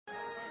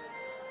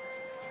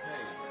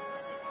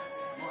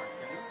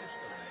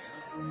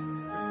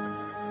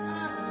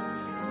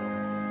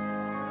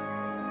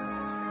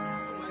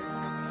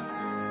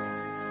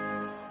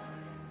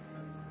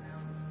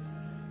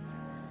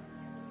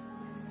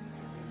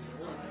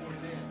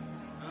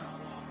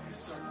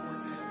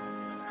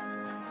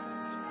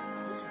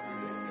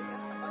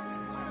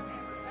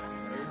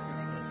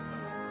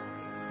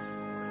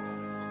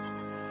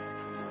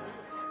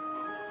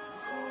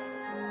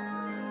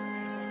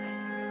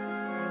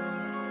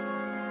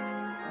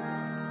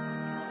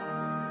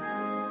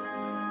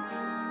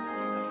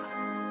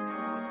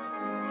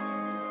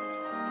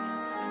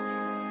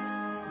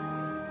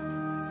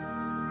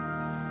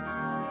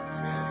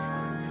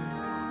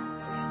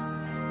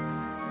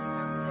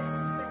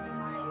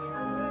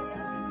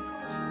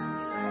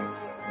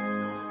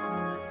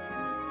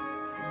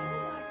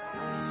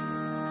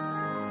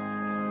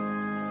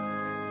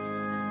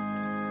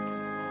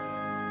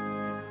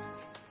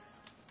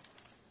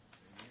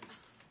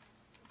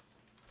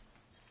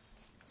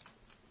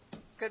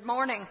Good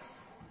morning.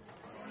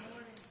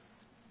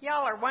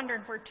 Y'all are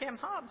wondering where Tim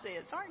Hobbs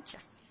is, aren't you?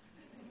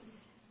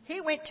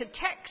 He went to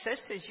Texas,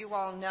 as you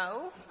all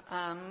know,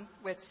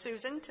 with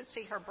Susan to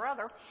see her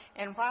brother.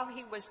 And while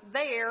he was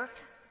there,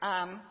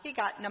 he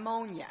got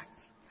pneumonia.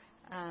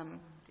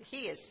 He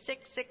is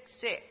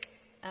sick.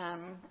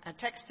 I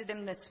texted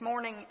him this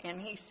morning,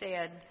 and he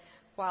said,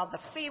 while the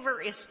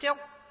fever is still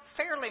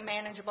fairly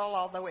manageable,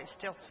 although it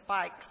still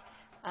spikes,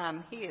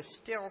 he is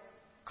still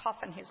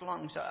coughing his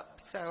lungs up.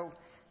 So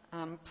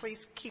please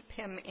keep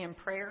him in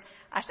prayer.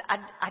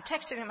 I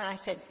texted him, and I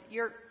said,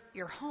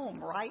 You're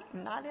home, right?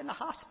 And not in the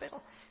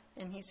hospital.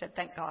 And he said,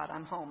 thank God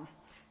I'm home.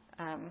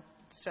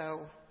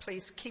 So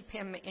please keep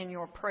him in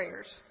your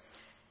prayers.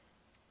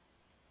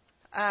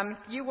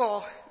 You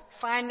will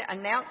find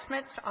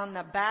announcements on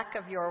the back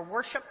of your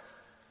worship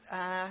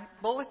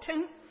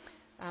bulletin.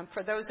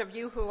 For those of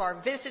you who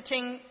are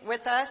visiting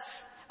with us,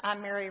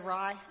 I'm Mary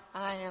Rye.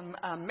 I am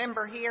a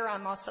member here.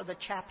 I'm also the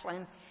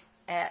chaplain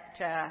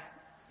at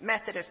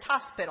Methodist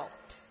Hospital.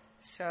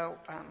 So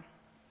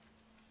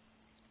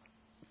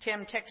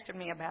Tim texted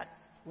me about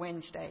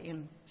Wednesday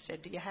and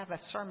said, do you have a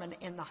sermon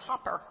in the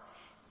hopper?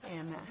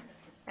 And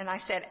I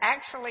said,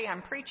 actually,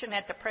 I'm preaching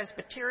at the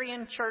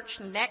Presbyterian Church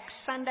next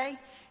Sunday.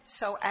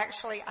 So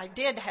actually, I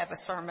did have a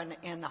sermon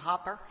in the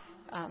hopper.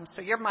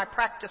 So you're my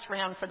practice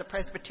round for the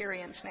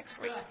Presbyterians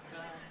next week.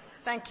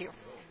 Thank you.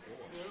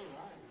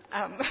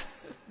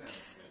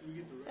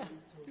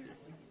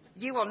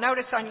 You will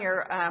notice on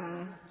your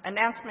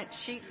announcement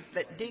sheet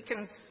that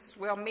deacons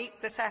will meet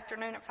this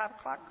afternoon at 5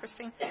 o'clock,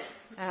 Christine.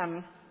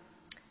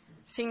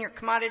 Senior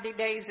Commodity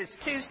Days is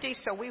Tuesday,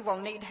 so we will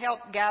need help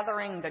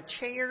gathering the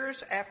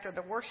chairs after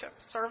the worship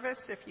service.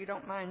 If you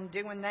don't mind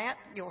doing that,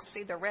 you'll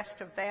see the rest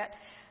of that.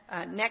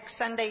 Next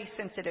Sunday,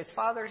 since it is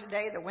Father's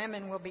Day, the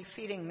women will be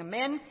feeding the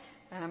men.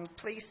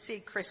 Please see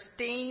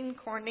Christine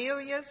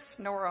Cornelius,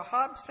 Nora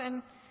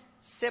Hobson,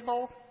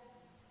 Sybil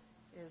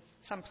is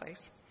someplace.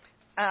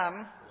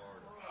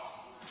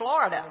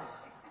 Florida.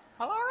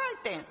 Well, all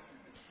right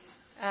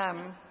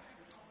then.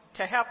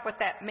 To help with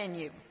that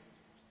menu.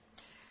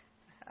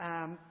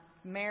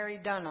 Mary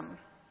Dunham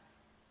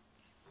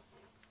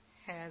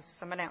has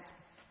some announcements.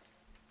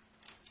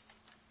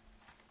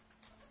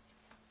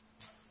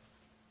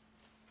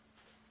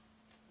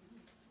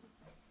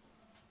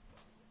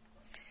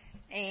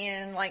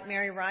 And like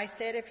Mary Rice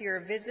said, if you're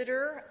a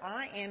visitor,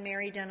 I am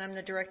Mary Dunham,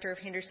 the director of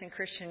Henderson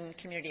Christian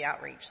Community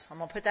Outreach. I'm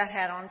going to put that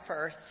hat on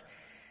first.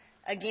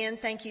 Again,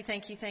 thank you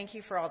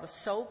for all the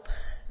soap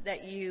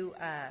that you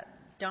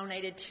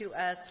donated to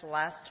us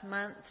last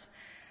month.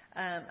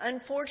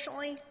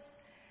 Unfortunately,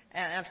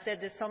 and I've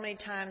said this so many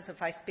times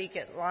if I speak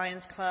at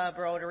Lions Club,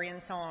 Rotary,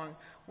 and so on,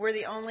 we're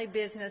the only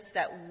business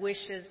that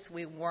wishes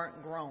we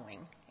weren't growing.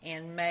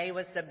 And May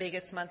was the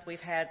biggest month we've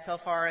had so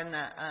far in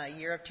the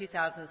year of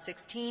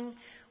 2016.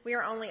 We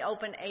are only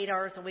open 8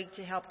 hours a week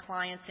to help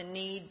clients in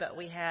need, but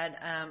we had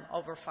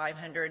over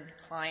 500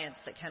 clients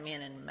that come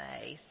in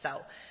May.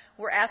 So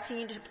we're asking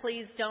you to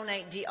please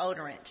donate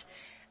deodorant.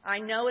 I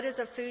know it is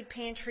a food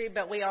pantry,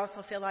 but we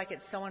also feel like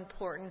it's so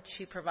important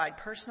to provide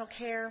personal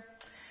care.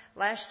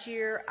 Last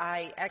year,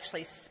 I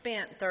actually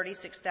spent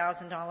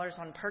 $36,000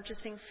 on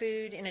purchasing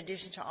food in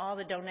addition to all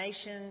the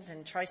donations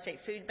and Tri-State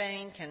Food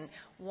Bank and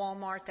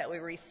Walmart that we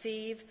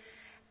receive.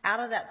 Out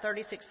of that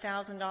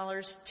 $36,000,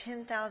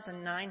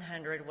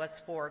 $10,900 was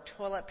for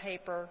toilet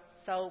paper,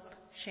 soap,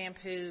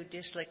 shampoo,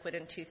 dish liquid,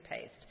 and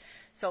toothpaste.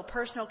 So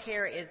personal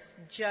care is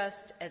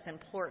just as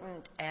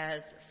important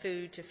as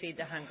food to feed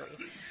the hungry.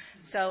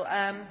 So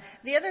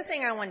the other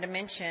thing I wanted to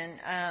mention,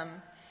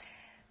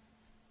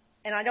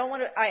 and I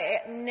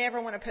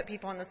never want to put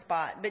people on the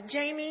spot, but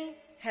Jamie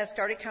has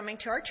started coming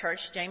to our church,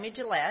 Jamie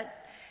Gillette,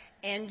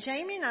 and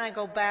Jamie and I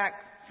go back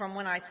from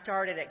when I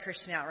started at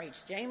Christian Outreach.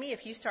 Jamie,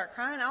 if you start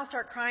crying, I'll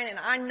start crying, and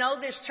I know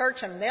this church,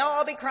 and they'll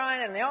all be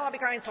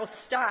crying, so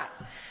stop.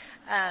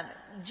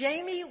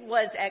 Jamie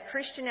was at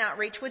Christian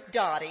Outreach with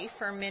Dottie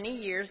for many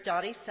years,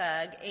 Dottie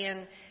Sugg,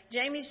 and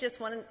Jamie's just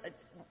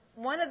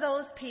one of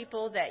those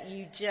people that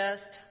you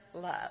just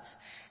love.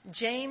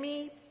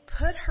 Jamie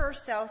put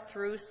herself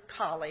through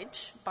college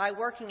by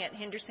working at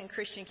Henderson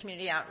Christian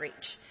Community Outreach.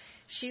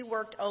 She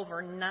worked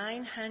over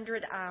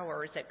 900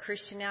 hours at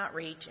Christian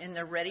Outreach in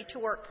the Ready to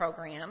Work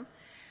program.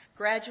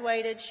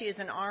 Graduated, she is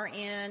an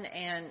RN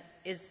and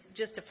is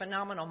just a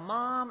phenomenal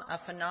mom, a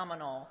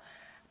phenomenal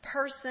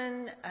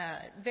person,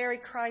 very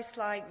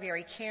Christ-like,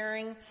 very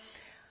caring.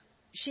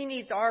 She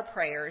needs our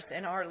prayers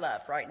and our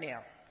love right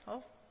now.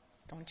 Oh,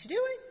 don't you do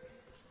it?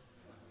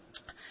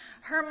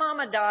 Her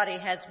mama Dottie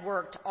has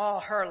worked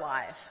all her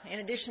life. In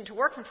addition to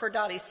working for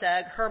Dottie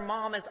Sugg, her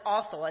mom is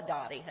also a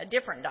Dottie, a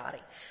different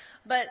Dottie.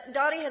 But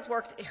Dottie has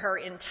worked her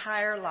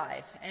entire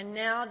life, and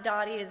now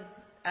Dottie is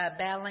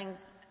battling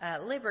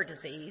liver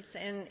disease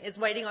and is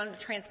waiting on a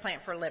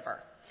transplant for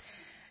liver.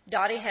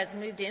 Dottie has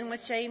moved in with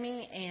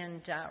Jamie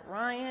and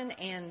Ryan,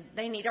 and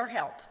they need our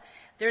help.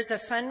 There's a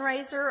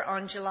fundraiser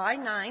on July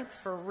 9th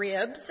for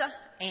ribs,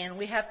 and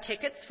we have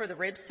tickets for the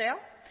rib sale.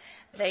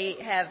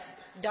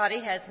 Dottie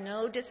has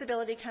no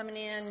disability coming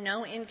in,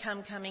 no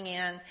income coming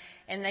in,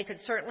 and they could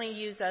certainly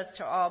use us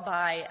to all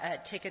buy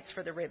tickets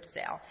for the rib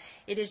sale.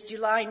 It is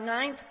July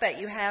 9th, but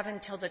you have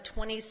until the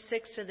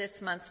 26th of this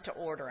month to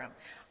order them.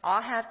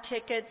 I'll have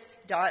tickets.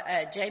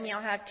 Jamie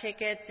will have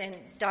tickets. And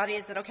Dottie,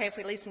 is it okay if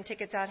we leave some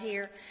tickets out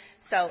here?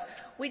 So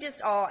we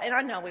just all, and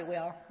I know we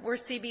will, we're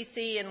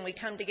CBC and we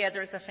come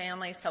together as a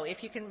family. So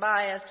if you can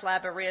buy a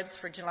slab of ribs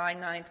for July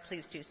 9th,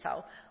 please do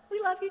so. We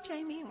love you,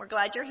 Jamie, and we're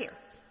glad you're here.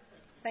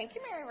 Thank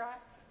you, Mary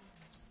Wright.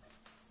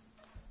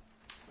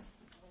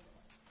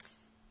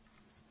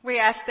 We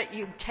ask that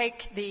you take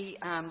the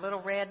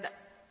little red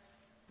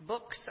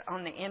books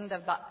on the end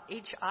of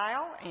each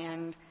aisle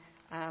and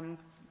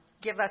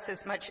give us as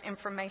much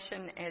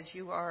information as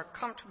you are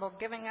comfortable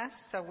giving us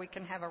so we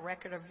can have a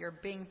record of your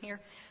being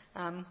here.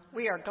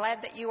 We are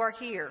glad that you are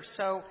here.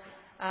 So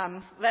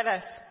let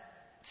us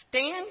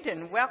stand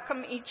and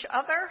welcome each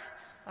other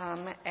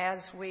as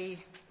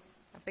we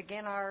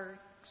begin our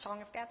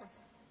Song of Gathering.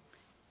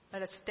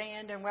 Let us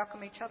stand and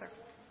welcome each other.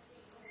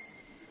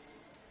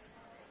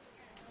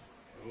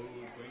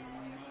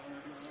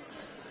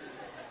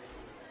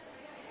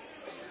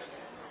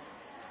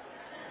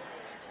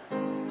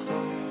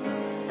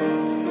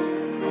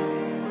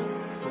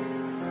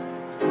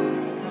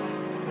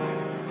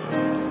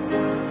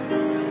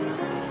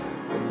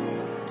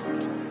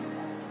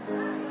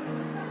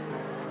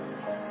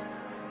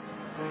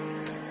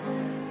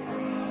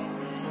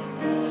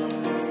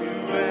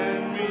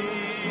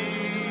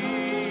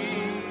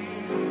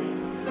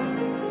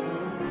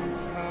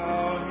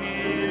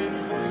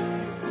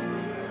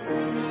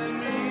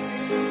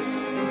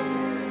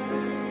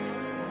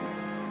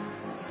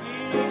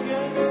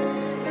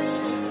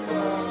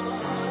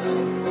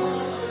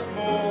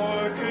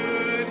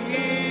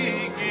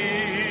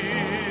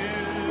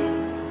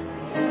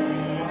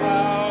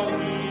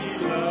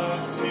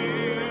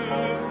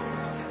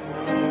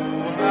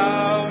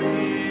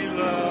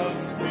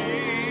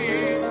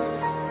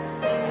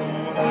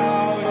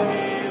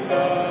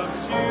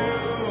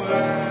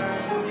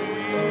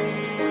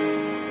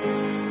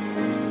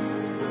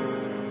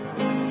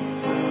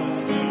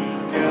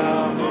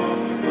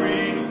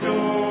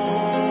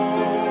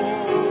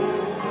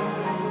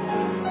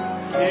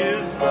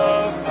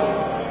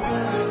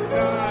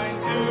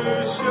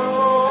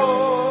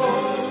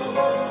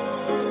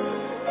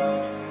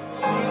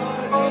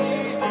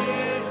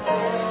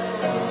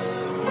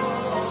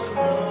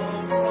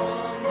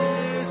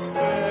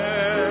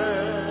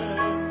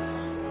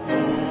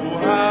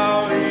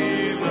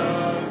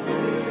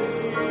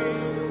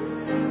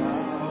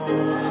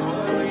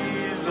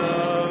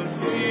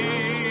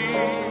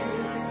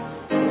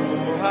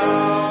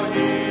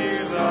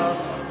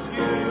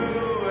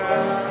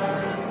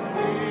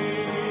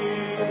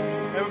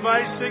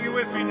 Sing it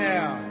with me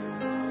now.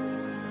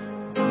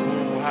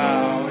 Oh,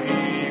 how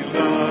he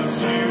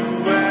loves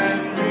you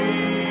and me.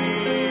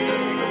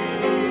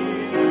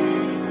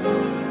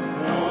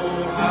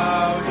 Oh,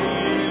 how he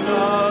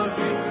loves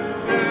you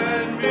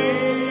and me.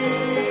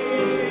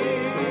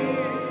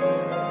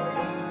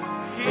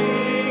 He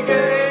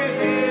gave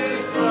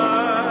his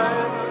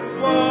life.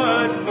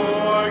 What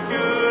more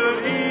could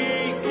he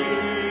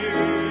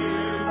give?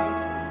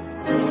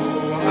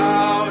 Oh,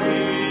 how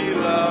he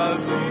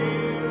loves you.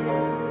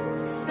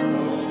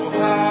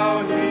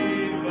 How he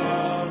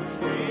loves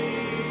me.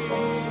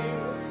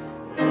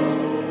 Oh,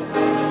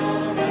 how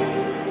he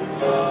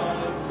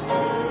loves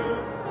you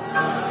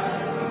and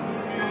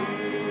me.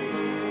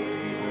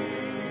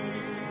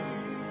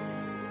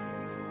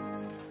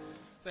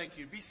 Thank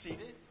you. Be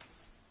seated.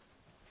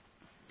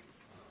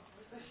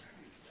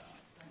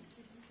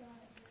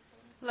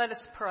 Let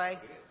us pray.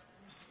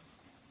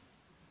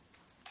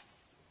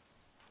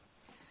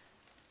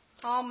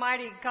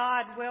 Almighty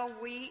God, will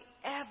we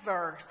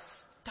ever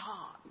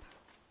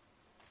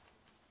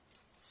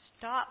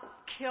stop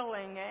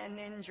killing and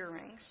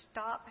injuring,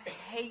 stop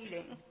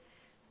hating,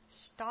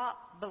 stop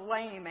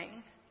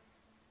blaming,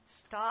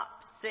 stop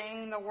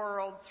seeing the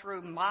world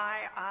through my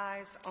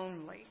eyes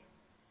only,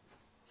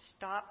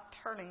 stop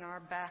turning our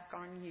back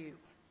on you?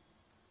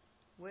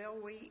 Will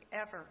we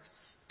ever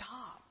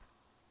stop?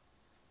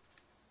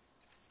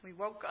 We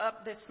woke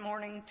up this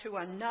morning to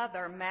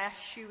another mass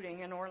shooting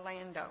in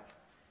Orlando,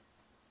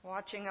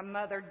 watching a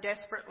mother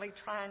desperately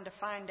trying to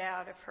find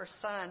out if her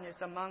son is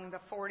among the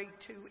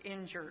 42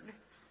 injured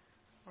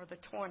or the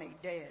 20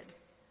 dead.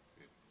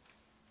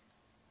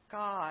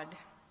 God,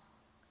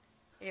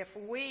 if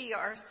we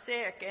are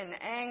sick and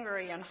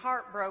angry and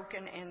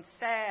heartbroken and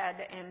sad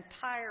and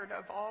tired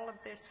of all of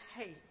this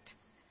hate,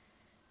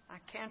 I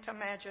can't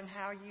imagine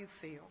how you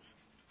feel,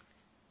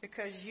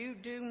 because you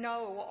do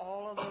know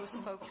all of those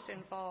folks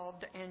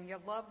involved and you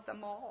love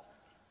them all.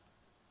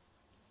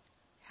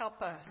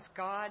 Help us,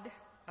 God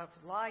of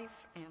life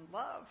and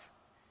love,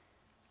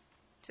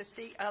 to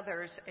see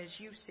others as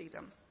you see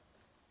them.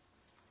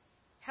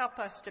 Help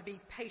us to be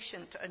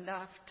patient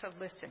enough to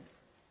listen.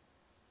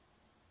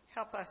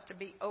 Help us to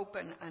be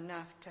open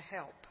enough to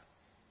help.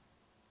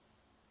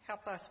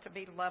 Help us to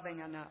be loving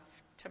enough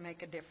to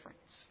make a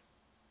difference.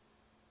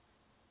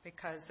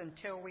 because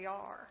until we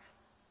are,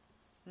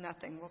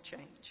 nothing will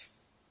change.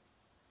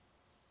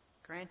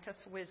 Grant us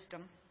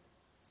wisdom.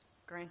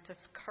 Grant us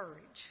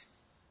courage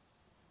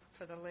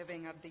for the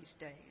living of these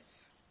days.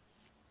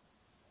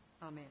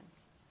 Amen.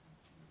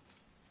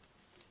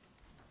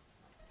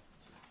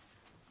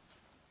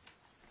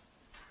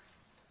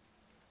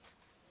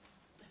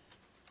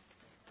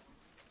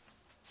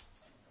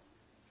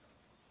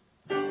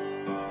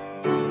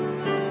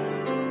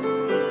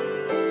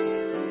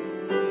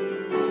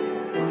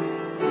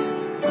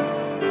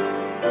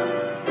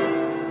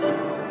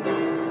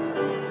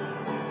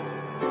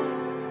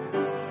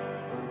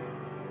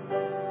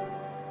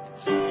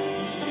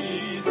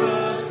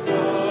 Jesus,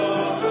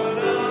 what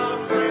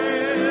a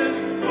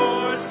friend.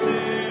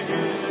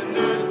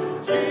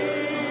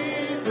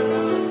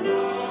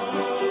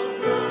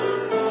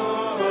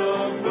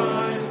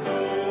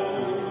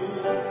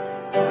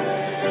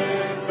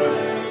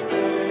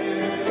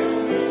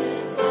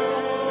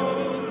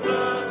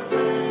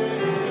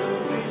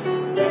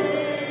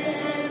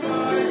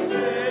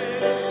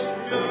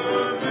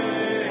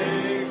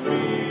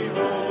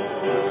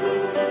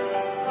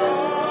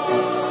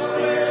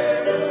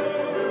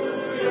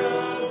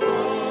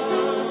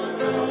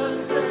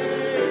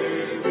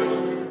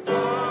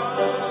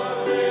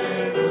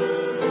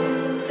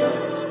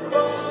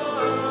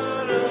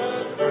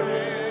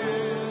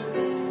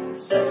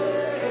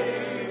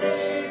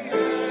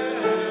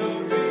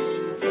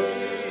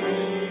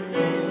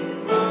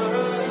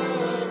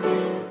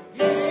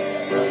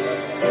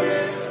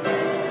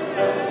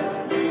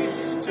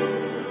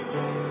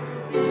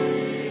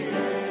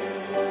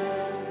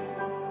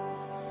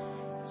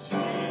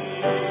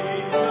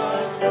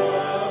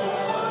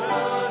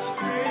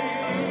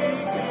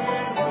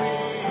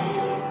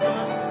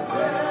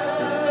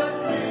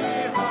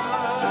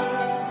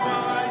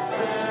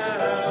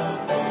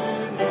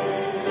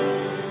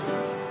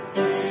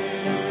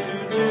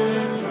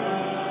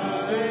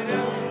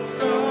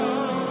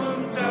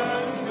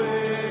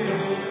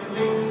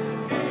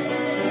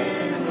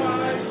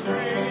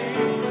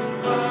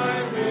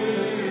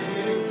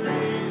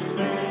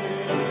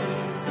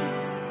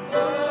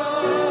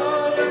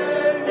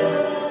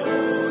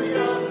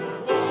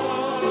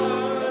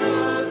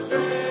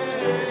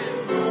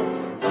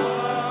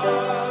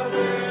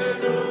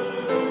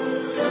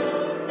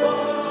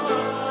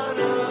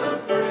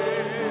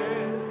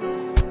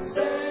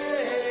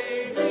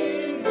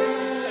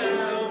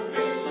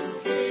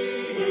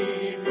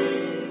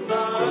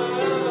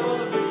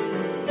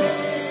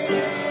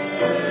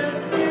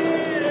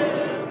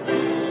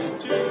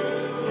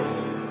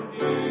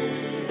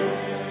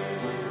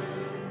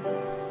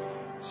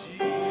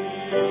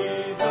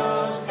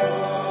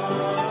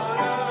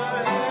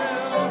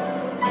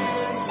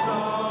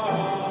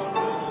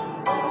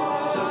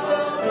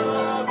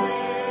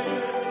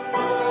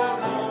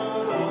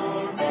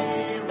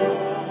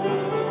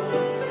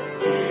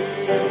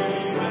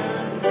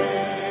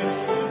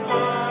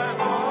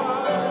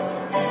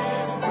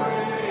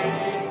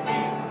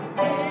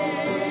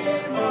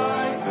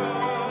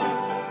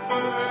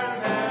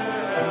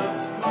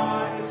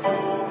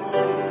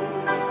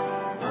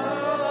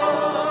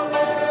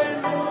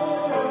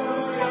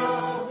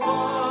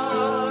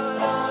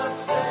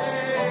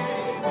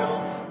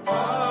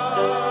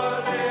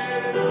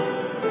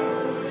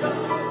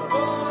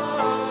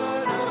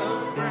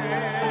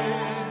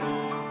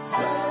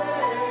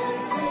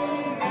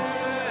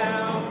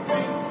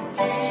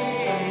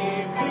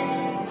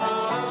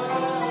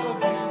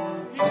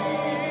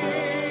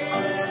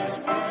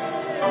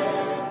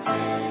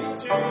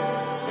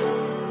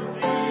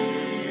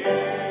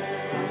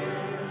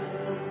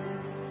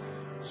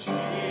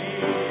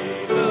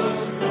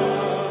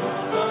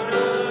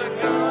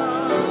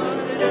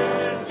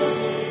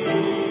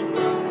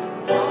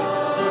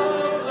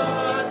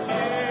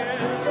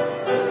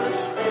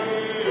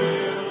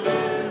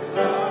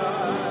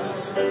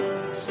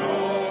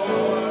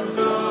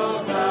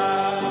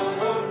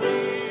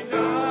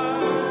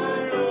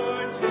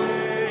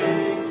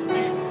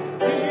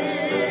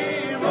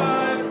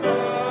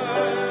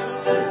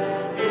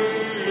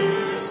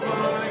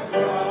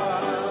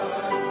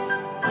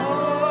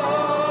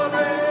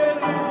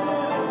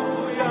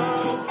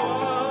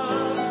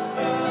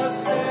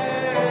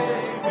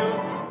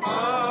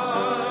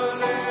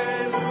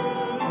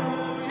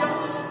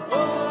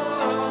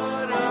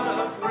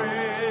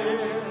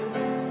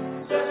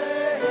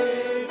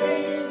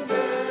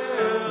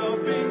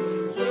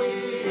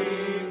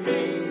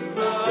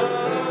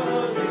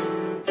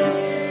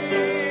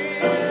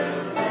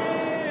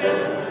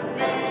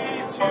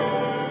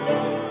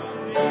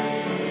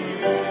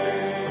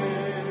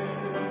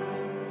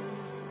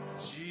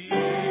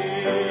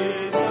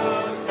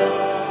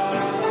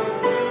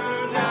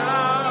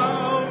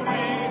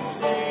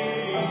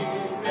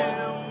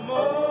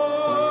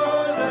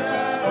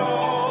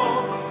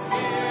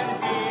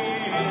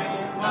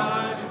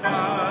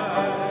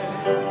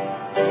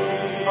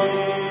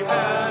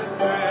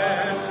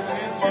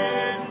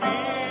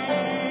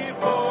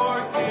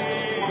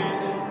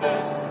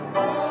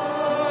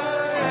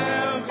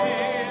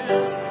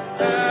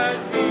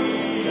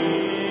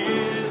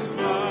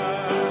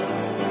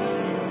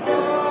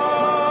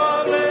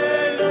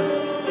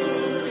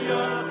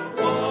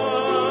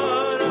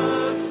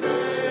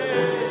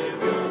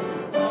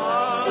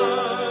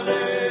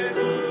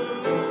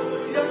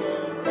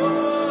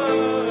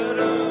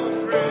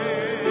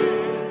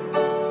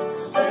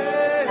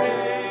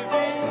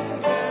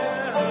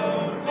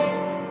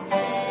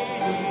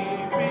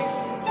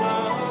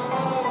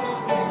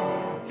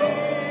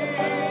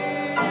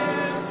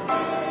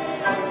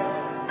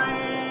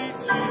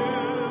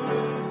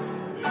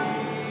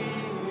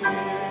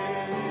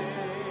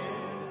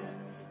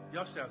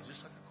 y'all sound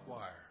just like a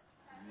choir.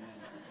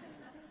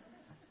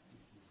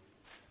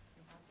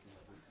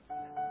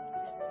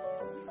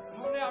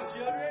 Come on now,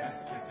 children.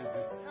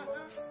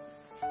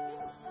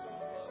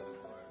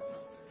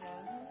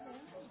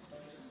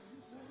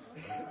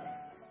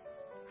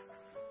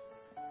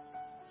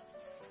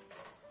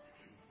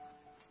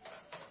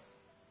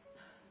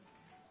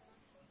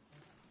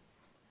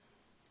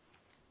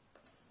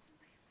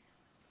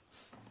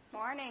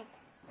 Morning.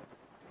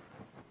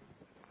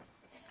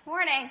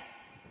 Morning.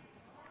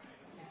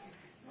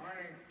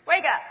 Morning.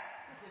 Wake up.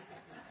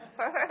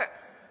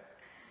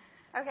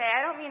 Okay,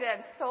 I don't mean to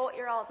insult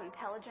your all's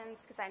intelligence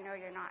because I know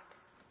you're not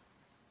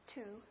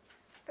two.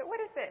 But what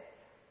is this?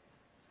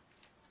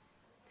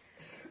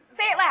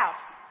 Say it loud.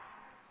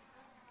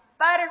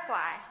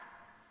 Butterfly.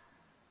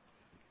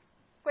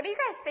 What do you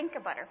guys think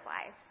of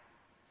butterflies?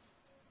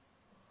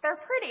 They're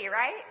pretty,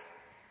 right?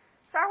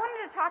 So I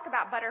wanted to talk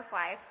about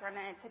butterflies for a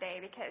minute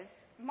today because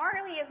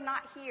Marley is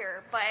not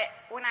here, but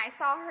when I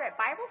saw her at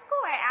Bible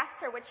school, I asked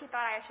her what she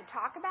thought I should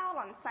talk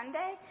about on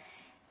Sunday.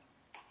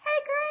 Hey,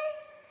 Gray.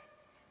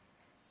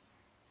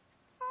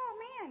 Oh,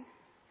 man.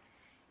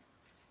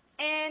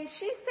 And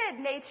she said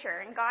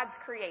nature and God's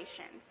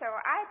creation. So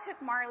I took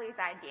Marley's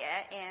idea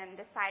and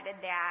decided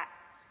that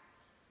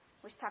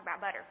we should talk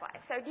about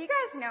butterflies. So do you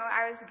guys know,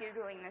 I was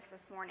Googling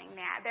this morning,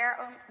 that there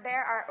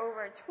are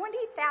over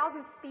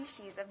 20,000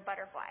 species of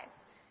butterflies.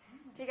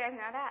 Do you guys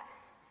know that?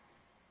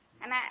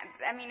 And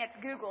I mean, it's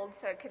Googled,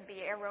 so it could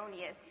be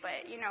erroneous,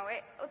 but,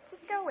 let's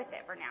just go with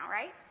it for now,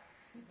 right?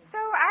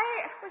 So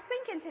I was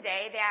thinking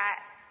today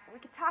that we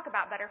could talk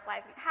about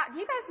butterflies.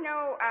 Do you guys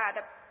know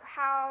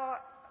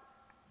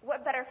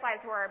what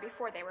butterflies were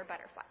before they were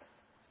butterflies?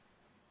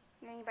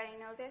 Anybody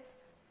know this?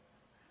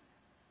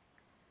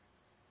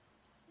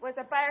 Was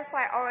a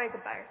butterfly always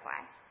a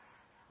butterfly?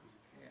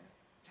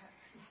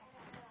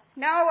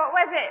 No, what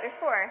was it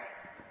before?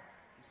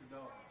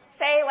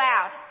 Say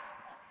loud.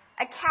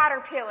 A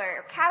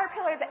caterpillar.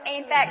 Caterpillars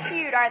ain't that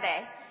cute, are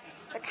they?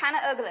 They're kind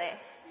of ugly.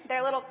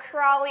 They're little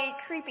crawly,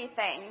 creepy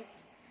things.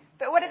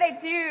 But what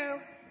do?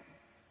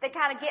 They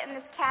kind of get in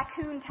this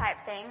cocoon type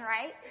thing,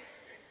 right?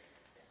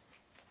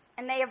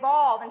 And they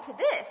evolve into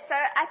this. So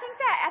I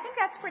think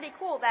that's pretty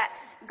cool that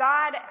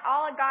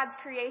all of God's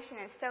creation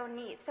is so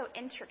neat, so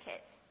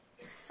intricate,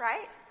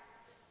 right?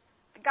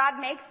 God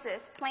makes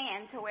this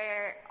plan to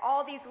where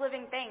all these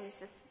living things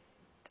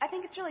I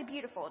think it's really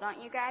beautiful,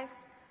 don't you guys?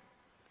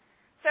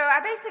 So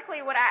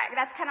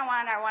that's kind of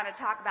what I want to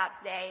talk about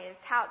today is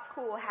how it's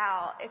cool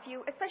how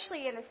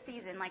especially in the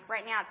season, like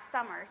right now it's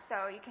summer,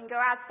 so you can go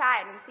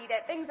outside and see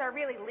that things are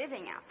really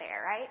living out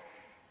there, right?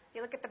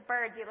 You look at the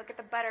birds, you look at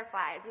the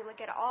butterflies, you look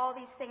at all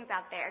these things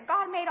out there.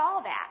 God made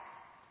all that.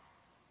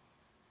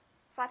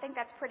 So I think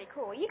that's pretty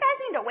cool. You guys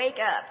need to wake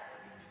up.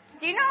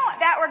 Do you know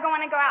that we're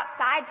going to go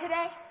outside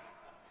today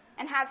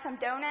and have some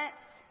donuts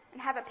and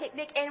have a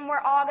picnic, and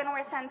we're all going to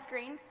wear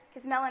sunscreen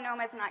because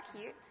melanoma is not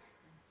cute?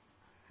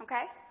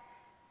 Okay?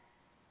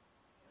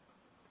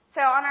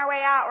 So on our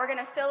way out, we're going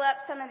to fill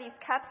up some of these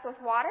cups with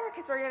water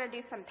because we're going to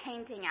do some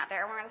painting out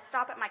there. We're going to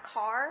stop at my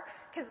car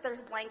because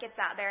there's blankets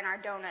out there and our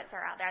donuts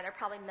are out there. They're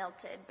probably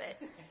melted, but...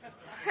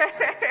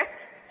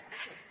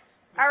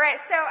 All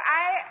right, so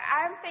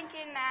I'm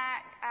thinking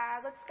that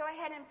let's go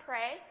ahead and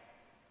pray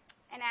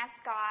and ask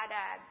God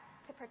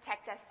to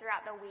protect us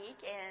throughout the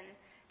week. And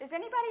does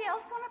anybody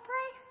else want to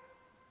pray?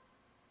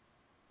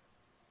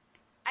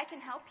 I can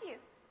help you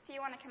if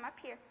you want to come up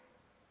here.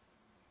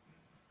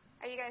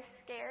 Are you guys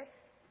scared?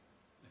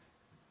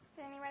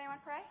 Does anybody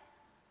want to pray?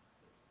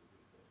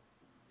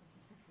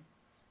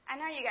 I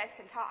know you guys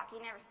can talk.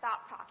 You never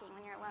stop talking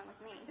when you're alone with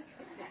me.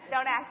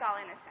 Don't act all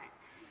innocent.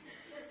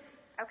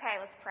 Okay,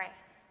 let's pray.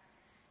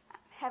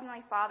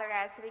 Heavenly Father,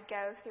 as we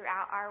go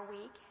throughout our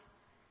week,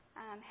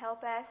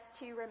 help us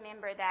to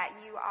remember that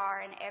you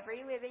are in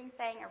every living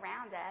thing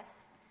around us.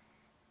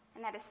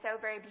 And that is so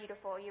very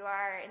beautiful. You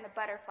are in the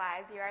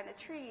butterflies, you are in the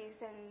trees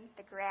and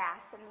the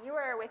grass, and you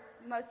are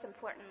most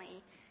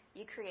importantly,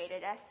 you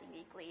created us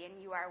uniquely,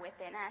 and you are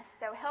within us.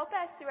 So help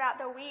us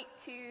throughout the week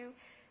to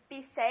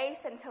be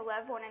safe and to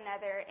love one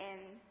another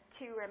and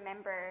to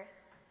remember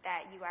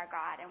that you are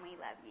God and we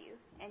love you.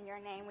 In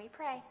your name we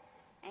pray.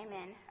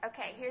 Amen.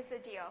 Okay, here's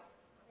the deal.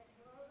 We're going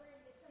to go over and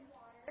get some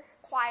water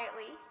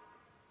quietly,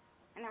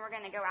 and then we're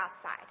going to go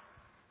outside.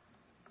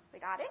 We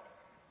got it?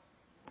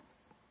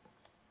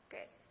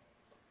 Good.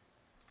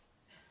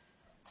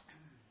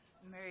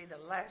 Mary, the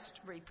last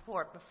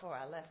report before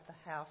I left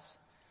the house,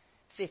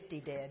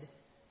 50 dead,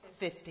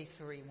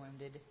 53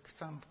 wounded,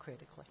 some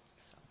critically.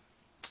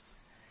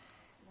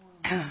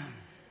 So.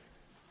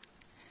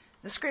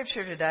 The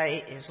scripture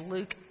today is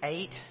Luke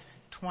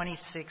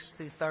 8:26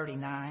 through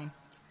 39.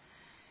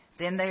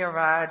 Then they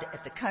arrived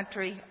at the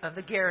country of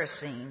the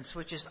Gerasenes,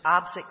 which is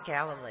opposite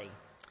Galilee.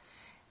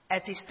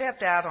 As he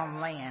stepped out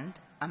on land,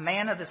 a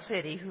man of the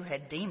city who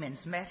had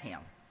demons met him.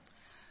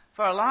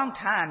 For a long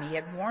time he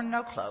had worn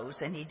no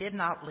clothes, and he did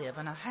not live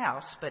in a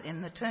house, but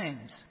in the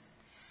tombs.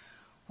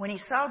 When he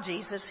saw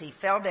Jesus, he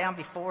fell down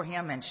before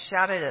him and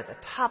shouted at the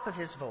top of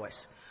his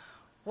voice,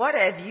 "What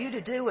have you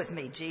to do with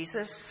me,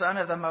 Jesus, Son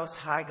of the Most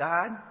High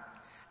God?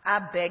 I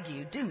beg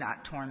you, do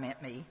not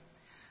torment me."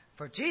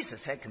 For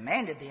Jesus had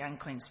commanded the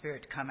unclean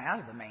spirit to come out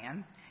of the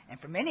man, and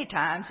for many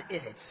times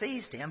it had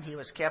seized him. He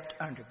was kept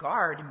under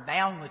guard and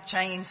bound with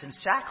chains and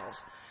shackles,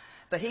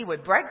 but he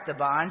would break the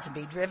bonds and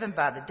be driven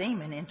by the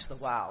demon into the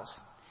wilds.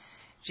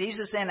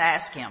 Jesus then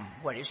asked him,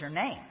 "What is your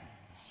name?"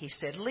 He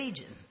said,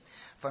 "Legion,"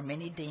 for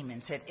many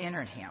demons had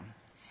entered him.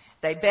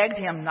 They begged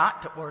him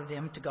not to order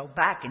them to go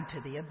back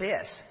into the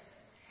abyss.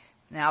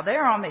 Now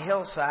there on the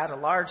hillside a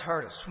large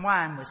herd of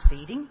swine was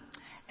feeding,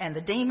 and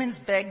the demons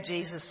begged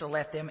Jesus to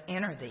let them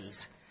enter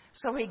these.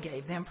 So he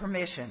gave them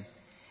permission.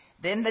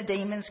 Then the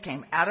demons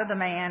came out of the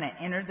man and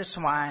entered the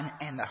swine,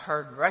 and the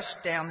herd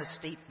rushed down the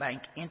steep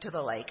bank into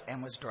the lake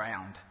and was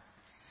drowned.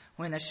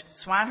 When the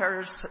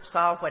swineherders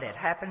saw what had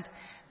happened,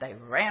 they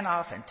ran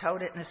off and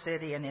told it in the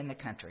city and in the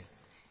country.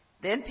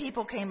 Then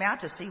people came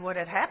out to see what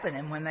had happened,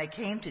 and when they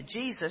came to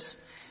Jesus,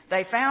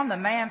 they found the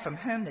man from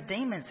whom the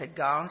demons had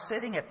gone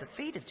sitting at the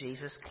feet of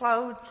Jesus,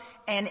 clothed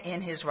and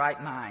in his right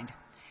mind,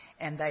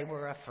 and they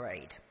were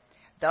afraid.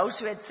 Those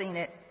who had seen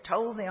it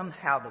told them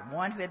how the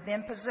one who had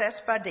been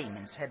possessed by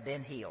demons had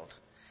been healed.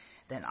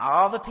 Then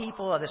all the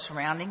people of the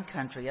surrounding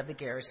country of the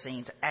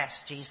Gerasenes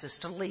asked Jesus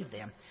to leave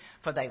them,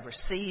 for they were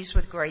seized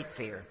with great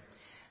fear.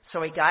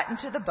 So he got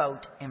into the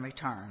boat and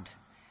returned.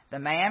 The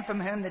man from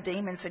whom the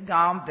demons had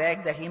gone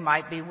begged that he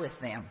might be with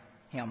him,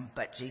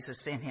 but Jesus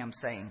sent him,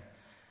 saying,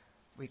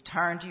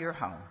 "Return to your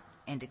home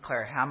and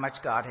declare how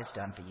much God has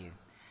done for you."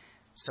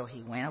 So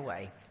he went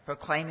away,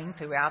 proclaiming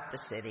throughout the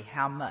city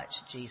how much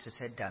Jesus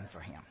had done for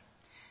him.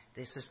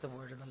 This is the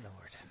word of the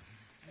Lord.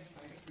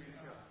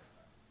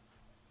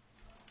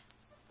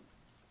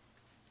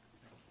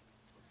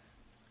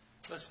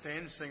 Let's stand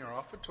and sing our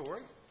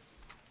offertory.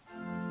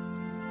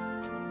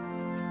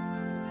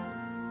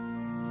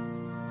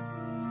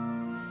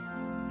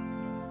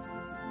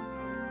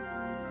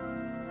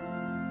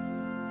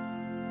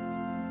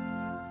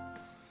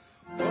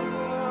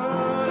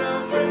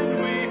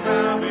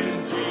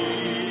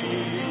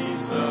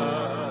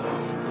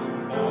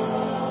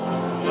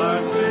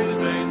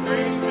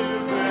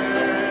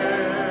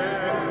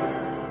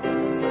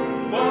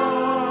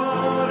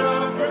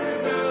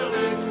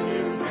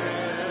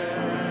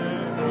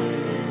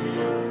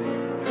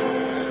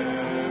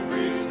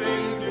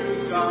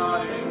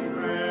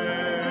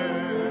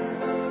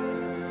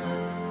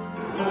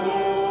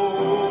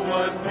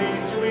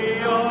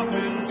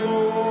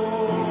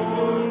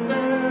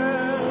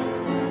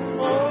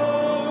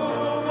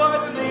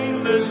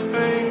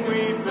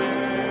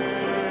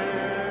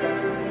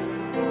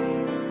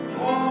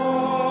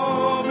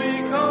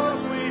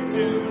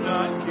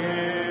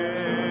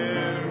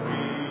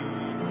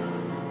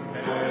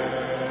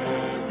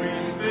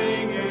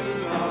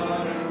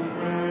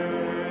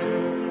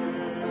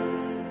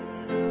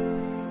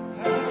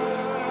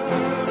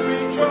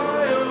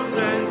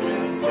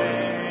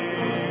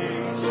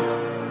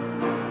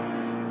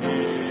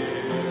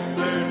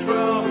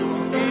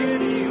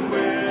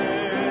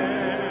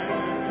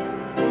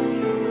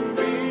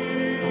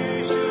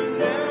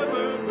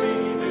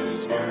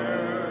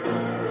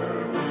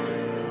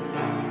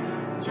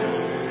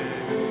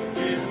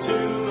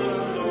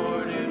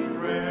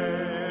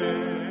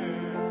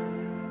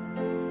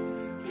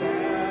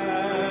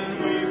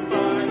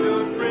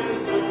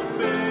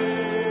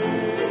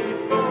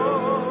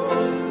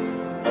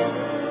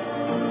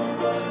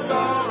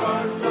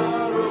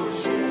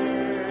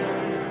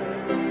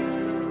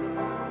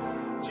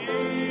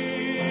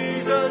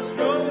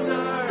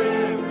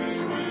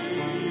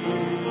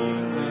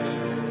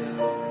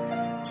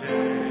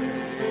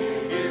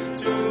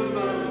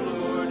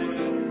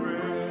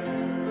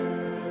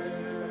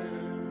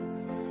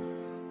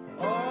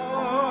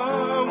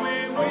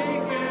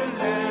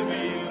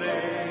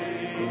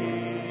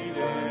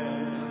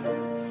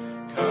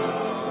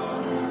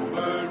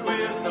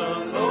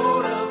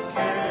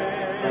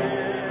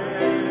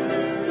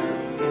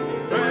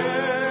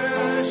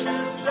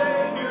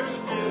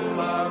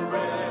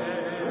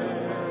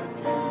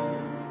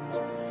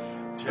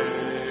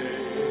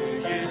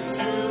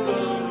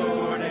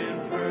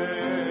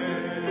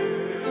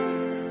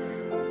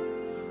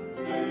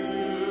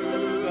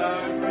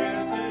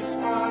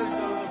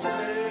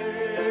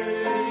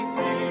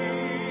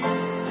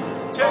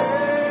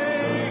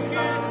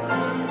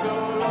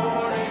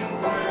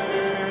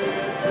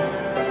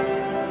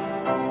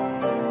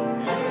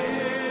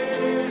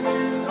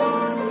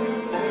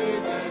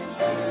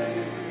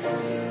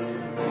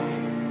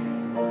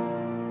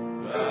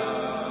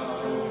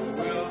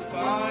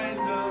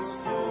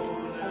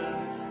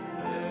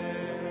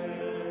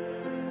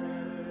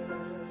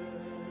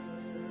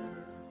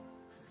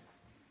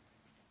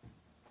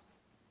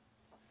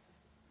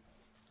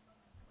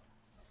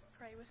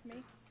 with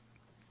me?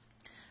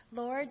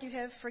 Lord, you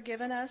have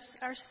forgiven us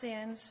our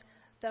sins,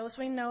 those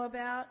we know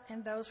about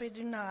and those we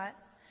do not.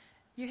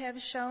 You have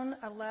shown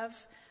a love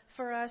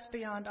for us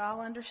beyond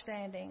all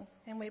understanding,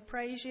 and we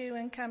praise you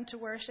and come to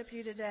worship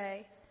you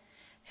today.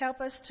 Help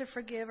us to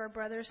forgive our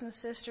brothers and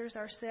sisters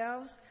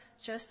ourselves,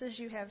 just as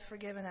you have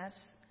forgiven us.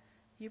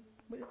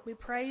 We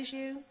praise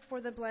you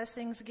for the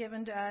blessings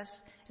given to us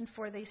and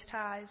for these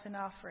tithes and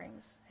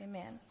offerings.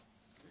 Amen.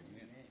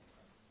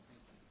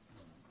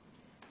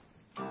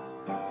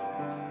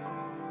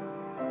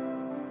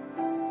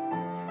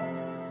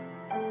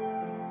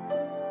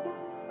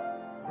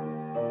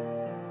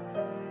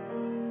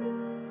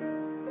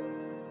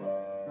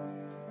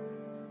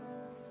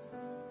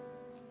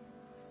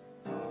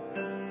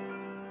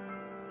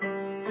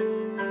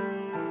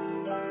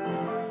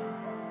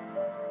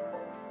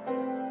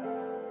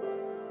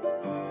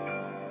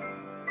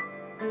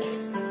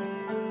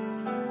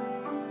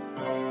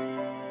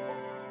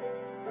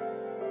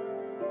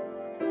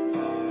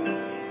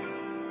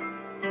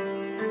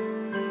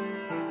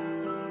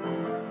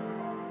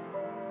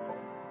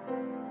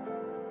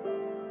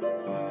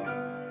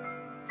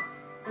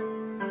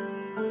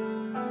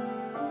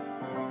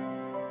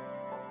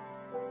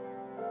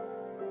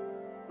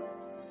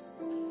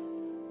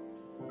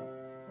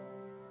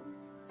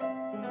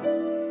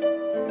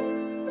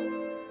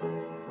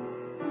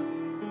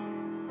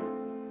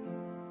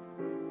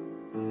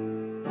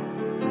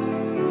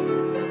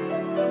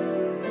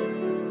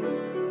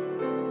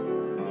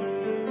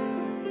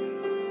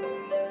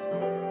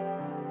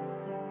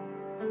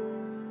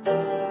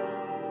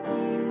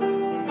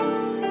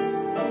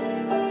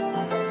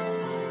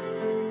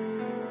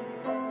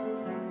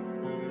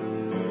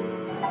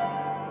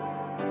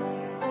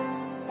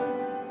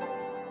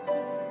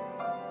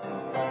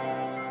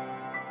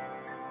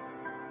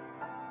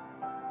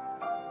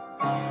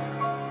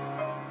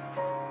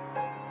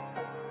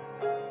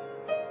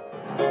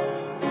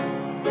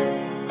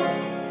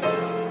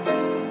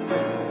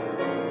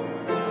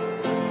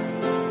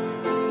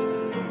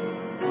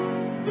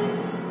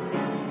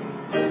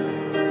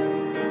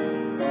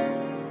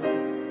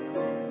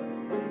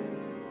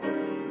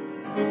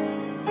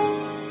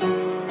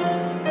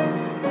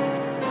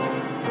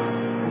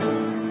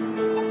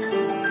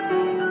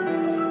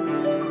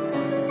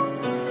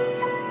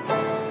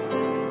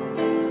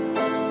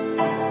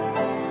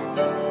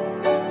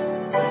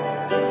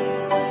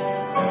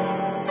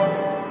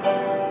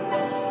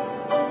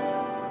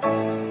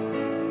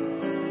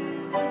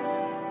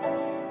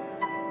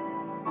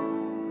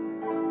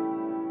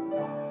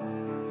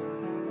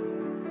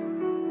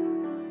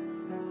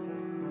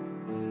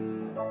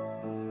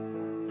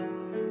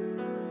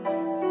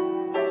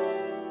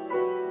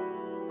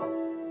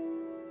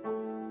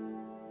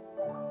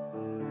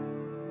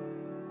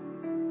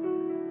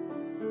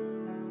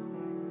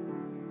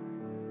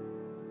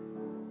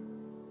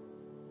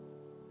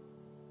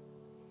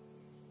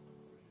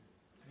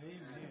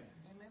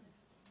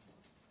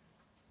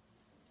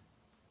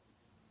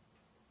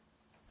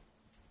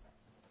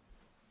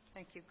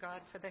 Thank you,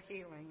 God, for the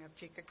healing of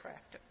Jika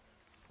Crafton.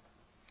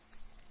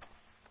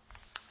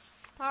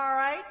 All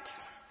right.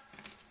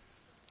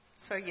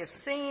 So you've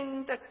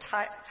seen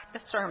the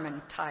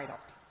sermon title.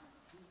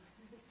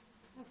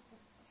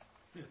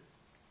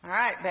 All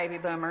right, baby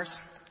boomers.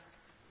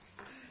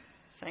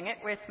 Sing it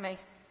with me.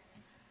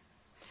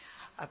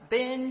 I've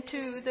been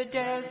to the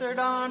desert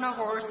on a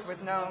horse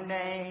with no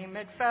name.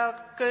 It felt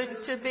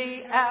good to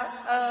be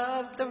out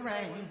of the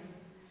rain.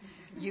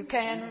 You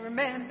can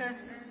remember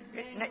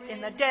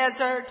in the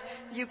desert,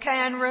 you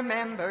can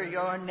remember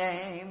your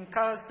name,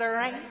 'cause there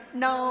ain't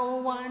no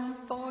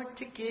one for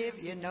to give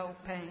you no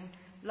pain.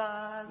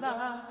 La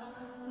la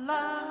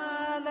la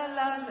la la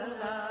la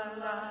la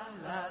la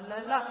la la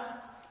la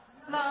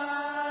la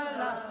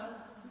la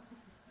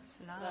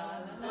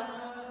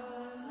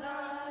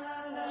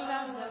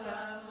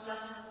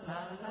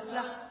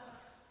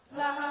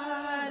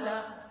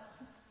la.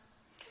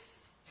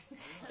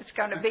 It's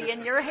going to be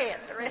in your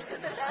head the rest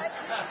of the day.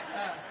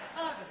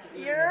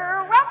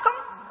 You're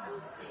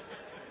welcome.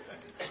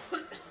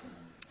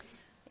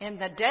 In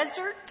the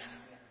desert,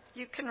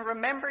 you can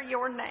remember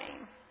your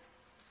name,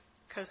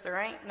 'cause there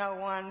ain't no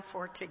one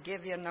for to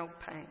give you no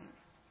pain.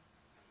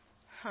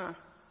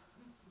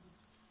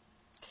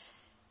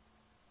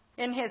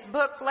 In his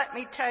book, Let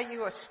Me Tell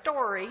You a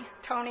Story,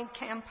 Tony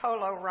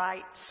Campolo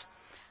writes,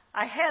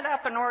 I head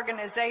up an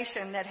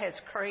organization that has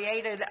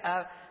created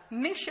a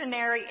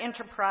missionary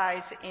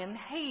enterprise in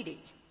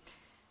Haiti.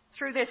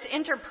 Through this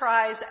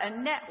enterprise, a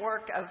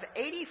network of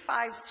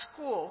 85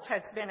 schools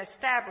has been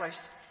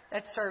established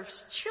that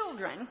serves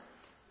children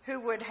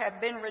who would have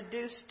been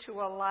reduced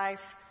to a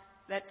life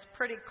that's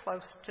pretty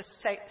close to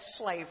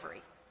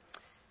slavery.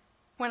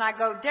 When I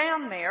go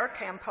down there,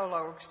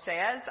 Campolo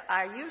says,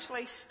 I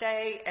usually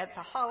stay at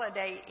the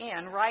Holiday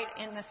Inn right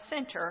in the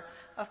center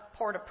of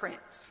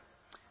Port-au-Prince.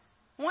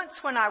 Once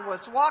when I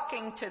was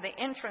walking to the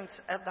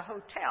entrance of the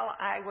hotel,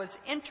 I was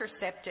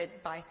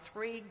intercepted by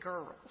 3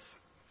 girls.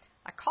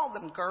 I call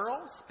them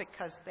girls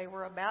because they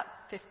were about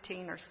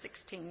 15 or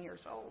 16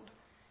 years old.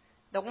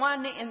 The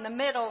one in the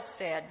middle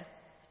said,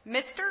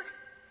 Mister,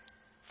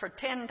 for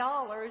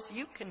 $10,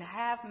 you can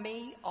have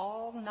me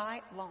all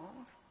night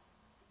long.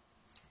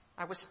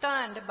 I was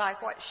stunned by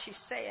what she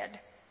said.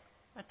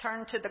 I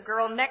turned to the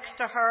girl next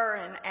to her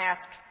and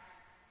asked,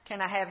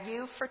 Can I have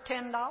you for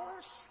 $10?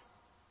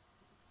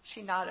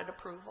 She nodded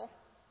approval.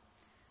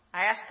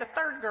 I asked the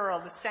third girl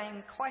the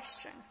same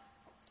question.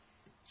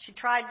 She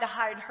tried to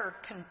hide her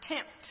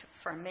contempt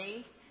for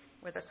me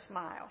with a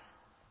smile.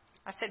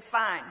 I said,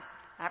 fine,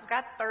 I've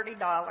got $30.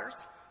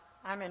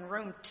 I'm in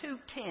room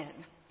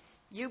 210.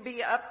 You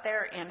be up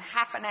there in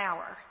half an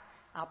hour.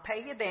 I'll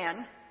pay you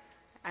then,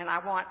 and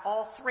I want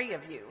all three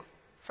of you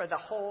for the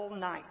whole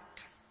night.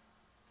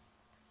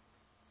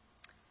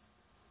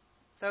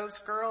 Those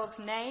girls'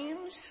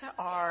 names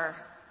are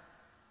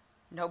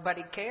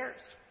Nobody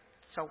Cares,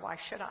 so why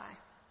should I?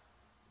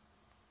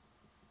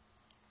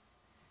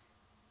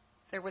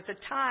 There was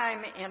a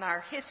time in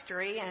our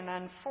history, and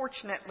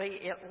unfortunately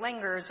it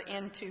lingers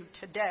into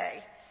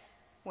today,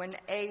 when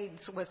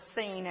AIDS was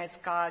seen as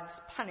God's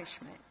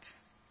punishment.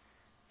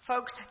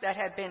 Folks that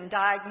had been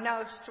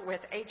diagnosed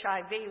with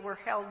HIV were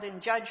held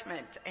in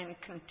judgment and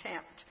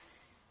contempt.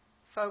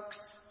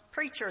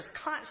 Preachers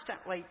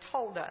constantly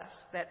told us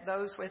that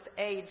those with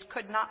AIDS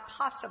could not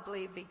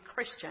possibly be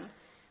Christian,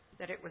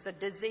 that it was a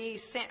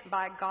disease sent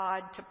by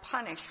God to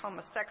punish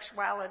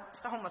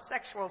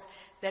homosexuals,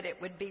 that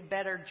it would be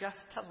better just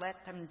to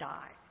let them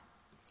die.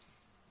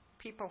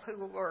 People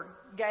who were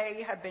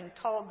gay have been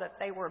told that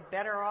they were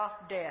better off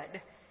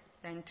dead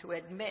than to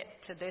admit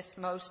to this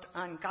most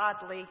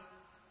ungodly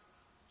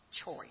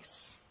choice.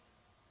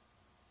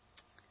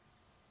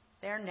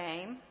 Their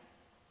name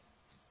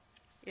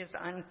is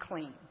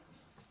unclean.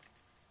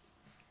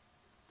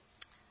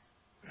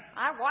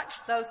 I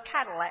watched those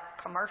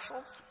Cadillac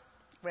commercials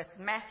with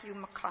Matthew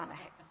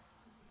McConaughey.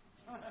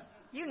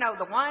 You know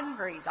the one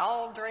where he's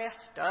all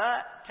dressed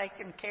up,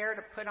 taking care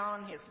to put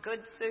on his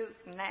good suit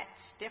and that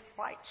stiff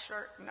white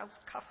shirt and those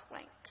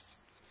cufflinks.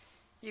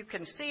 You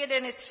can see it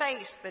in his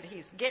face that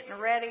he's getting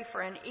ready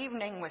for an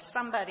evening with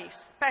somebody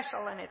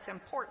special, and it's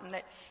important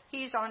that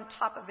he's on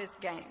top of his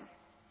game.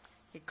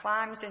 He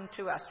climbs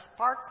into a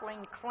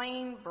sparkling,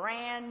 clean,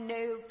 brand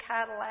new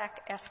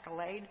Cadillac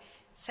Escalade,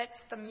 sets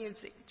the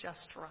music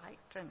just right,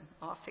 and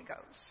off he goes.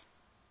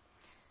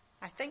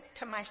 I think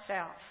to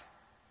myself,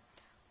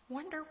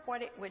 wonder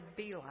what it would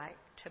be like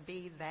to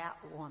be that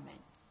woman,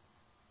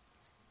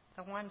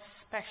 the one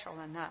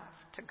special enough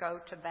to go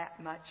to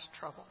that much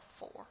trouble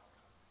for.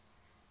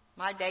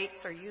 My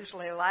dates are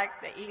usually like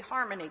the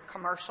eHarmony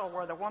commercial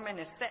where the woman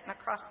is sitting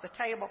across the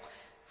table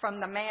from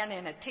the man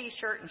in a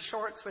T-shirt and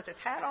shorts with his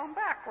hat on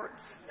backwards,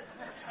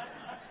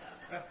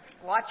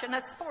 watching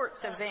a sports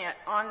event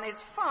on his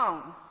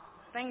phone.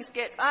 Things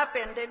get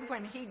upended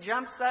when he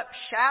jumps up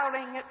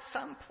shouting at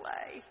some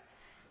play.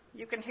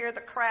 You can hear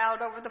the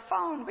crowd over the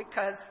phone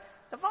because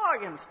the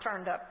volume's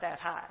turned up that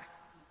high.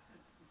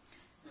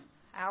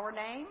 Our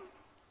name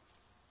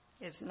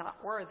is not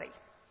worthy.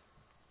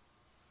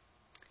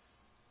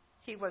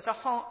 He was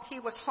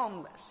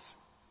homeless,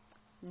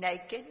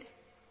 naked,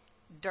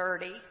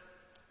 dirty,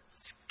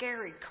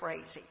 scary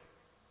crazy,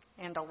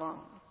 and alone.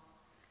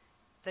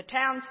 The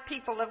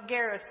townspeople of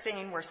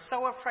Gerasene were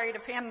so afraid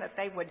of him that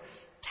they would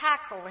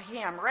tackle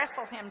him,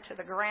 wrestle him to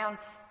the ground,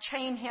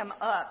 chain him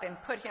up, and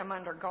put him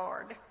under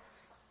guard.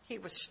 He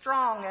was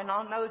strong, and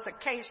on those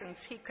occasions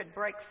he could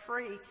break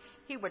free.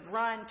 He would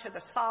run to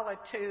the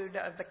solitude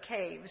of the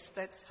caves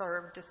that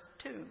served as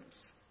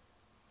tombs.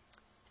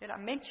 Did I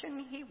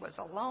mention he was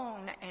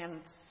alone and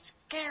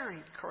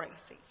scary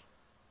crazy?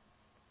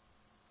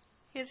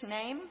 His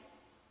name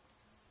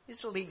is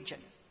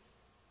Legion.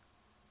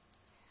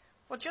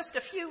 Well, just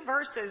a few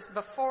verses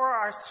before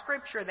our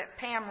scripture that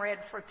Pam read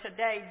for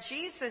today,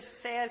 Jesus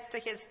says to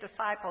his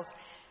disciples,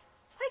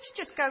 let's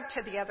just go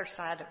to the other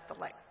side of the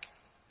lake.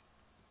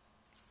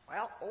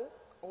 Well,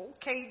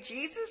 okay,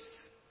 Jesus.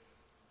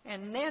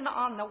 And then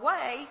on the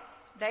way,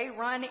 they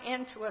run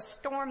into a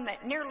storm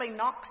that nearly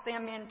knocks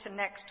them into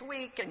next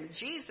week, and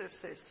Jesus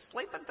is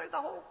sleeping through the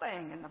whole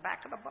thing in the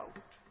back of the boat.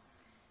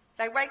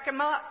 They wake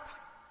him up.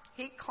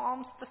 He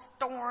calms the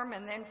storm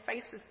and then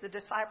faces the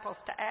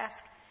disciples to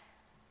ask,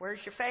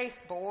 where's your faith,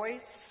 boys?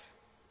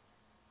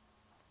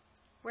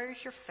 Where's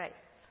your faith?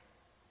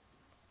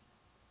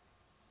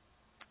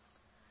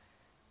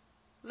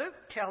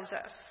 Luke tells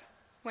us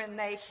when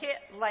they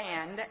hit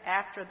land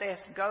after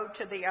this go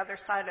to the other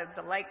side of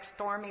the lake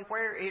stormy,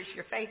 where is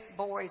your faith,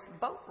 boys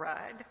boat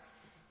ride,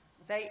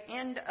 they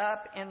end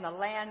up in the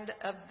land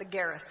of the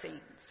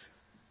Gerasenes.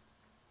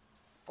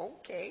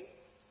 Okay.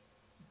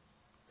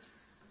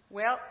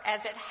 Well,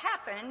 as it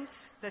happens,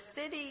 the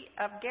city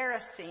of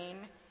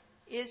Gerasene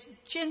is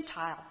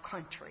Gentile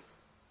country.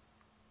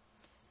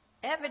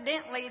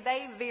 Evidently,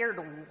 they veered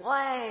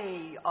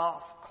way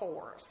off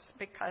course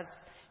because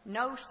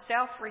no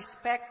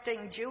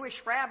self-respecting Jewish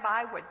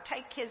rabbi would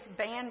take his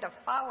band of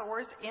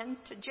followers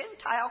into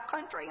Gentile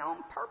country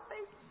on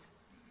purpose.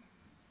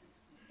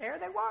 There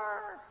they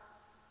were,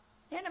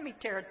 enemy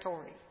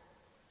territory,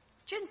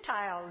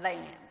 Gentile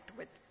land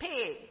with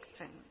pigs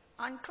and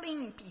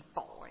unclean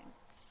people and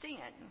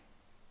sin.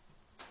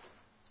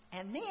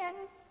 And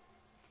then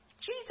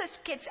Jesus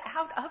gets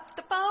out of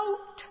the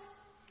boat.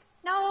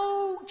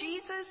 No,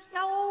 Jesus,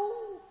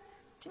 no.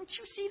 Didn't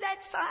you see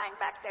that sign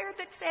back there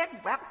that said,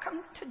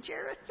 welcome to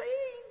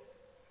Gerasene?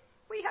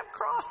 We have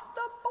crossed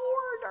the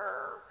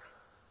border.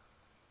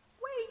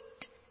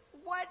 Wait,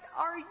 what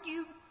are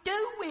you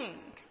doing?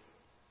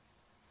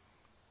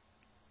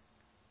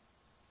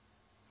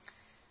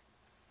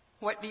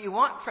 What do you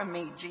want from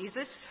me,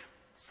 Jesus,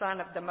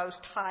 Son of the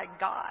Most High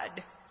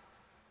God?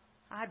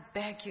 I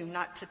beg you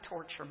not to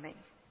torture me.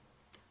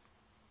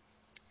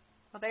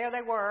 Well, there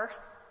they were,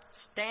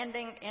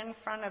 standing in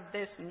front of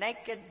this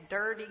naked,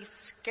 dirty,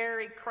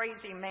 scary,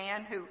 crazy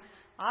man who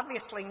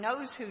obviously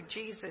knows who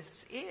Jesus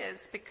is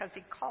because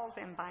he calls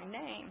him by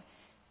name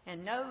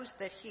and knows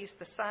that he's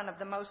the Son of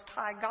the Most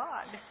High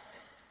God.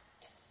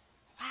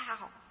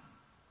 Wow.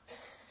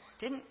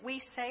 Didn't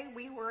we say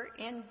we were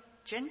in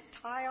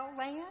Gentile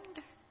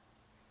land?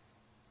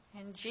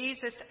 And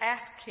Jesus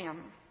asked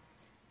him,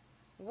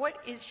 "What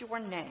is your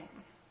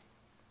name?"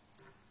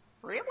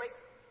 Really?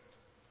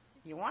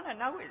 You want to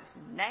know his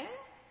name?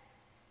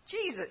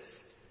 Jesus.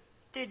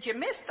 Did you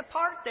miss the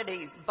part that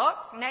he's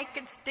buck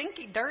naked,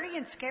 stinky, dirty,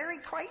 and scary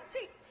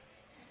crazy?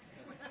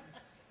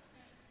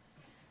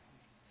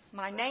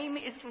 My name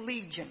is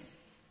Legion.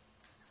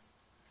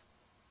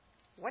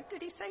 What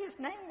did he say his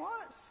name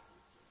was?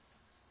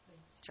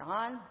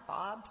 John,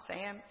 Bob,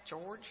 Sam,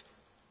 George.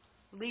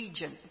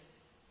 Legion.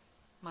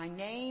 My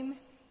name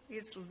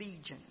is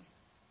Legion.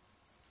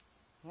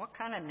 What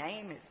kind of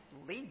name is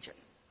Legion?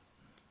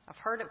 I've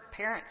heard of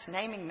parents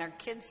naming their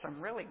kids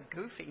some really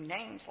goofy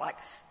names like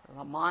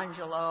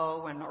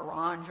Lamangelo and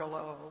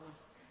Orangelo.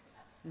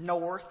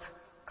 North.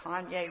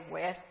 Kanye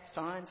West's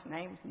son's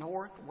name's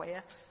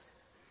Northwest.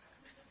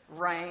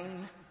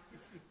 Rain.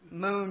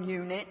 Moon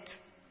Unit.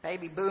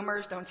 Baby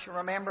boomers, don't you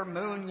remember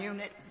Moon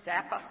Unit?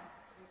 Zappa.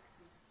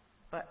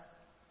 But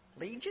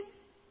Legion?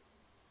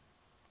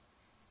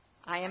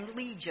 I am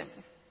Legion,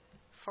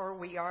 for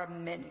we are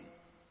many.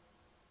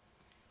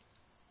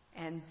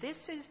 And this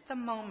is the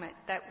moment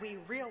that we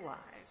realize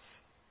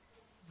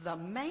the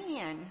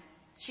man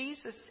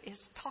Jesus is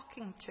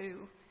talking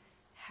to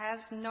has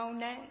no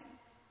name.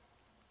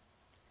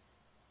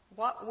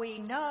 What we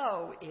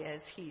know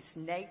is he's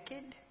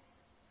naked,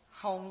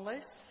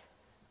 homeless,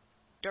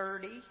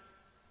 dirty,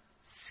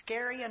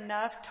 scary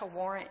enough to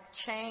warrant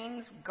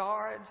chains,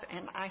 guards,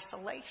 and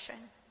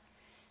isolation.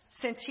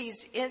 Since he's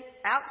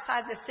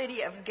outside the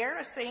city of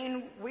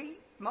Gerasene, we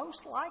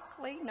most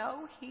likely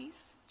know he's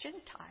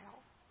Gentile.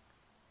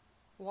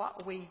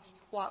 What we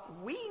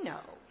know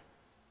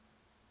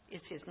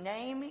is his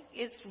name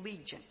is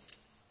Legion.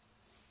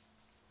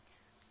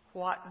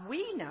 What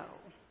we know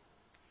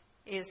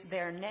is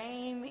their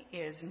name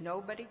is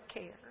nobody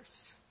cares,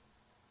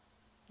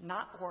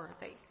 not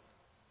worthy,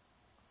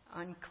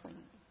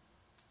 unclean.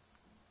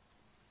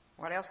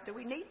 What else do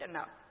we need to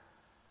know?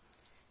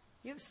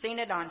 You've seen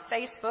it on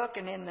Facebook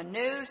and in the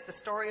news, the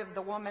story of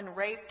the woman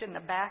raped in the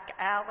back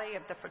alley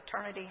of the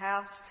fraternity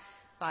house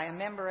by a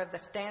member of the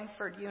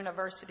Stanford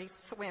University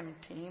swim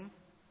team.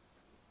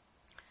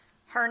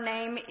 Her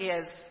name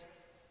is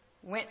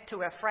went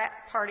to a frat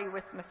party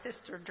with my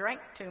sister, drank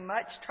too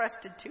much,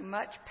 trusted too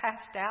much,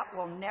 passed out,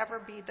 will never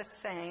be the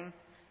same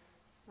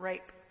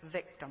rape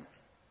victim.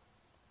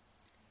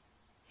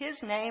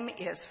 His name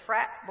is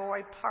frat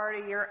boy,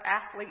 partier,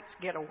 athletes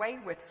get away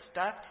with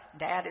stuff,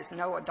 dad is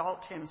no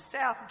adult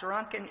himself,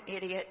 drunken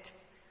idiot,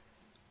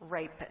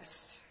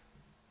 rapist.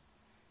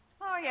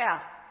 Oh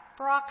yeah,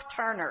 Brock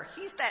Turner.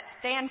 He's that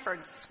Stanford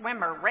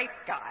swimmer rape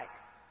guy.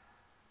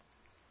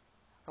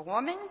 The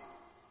woman,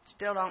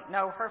 still don't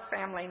know her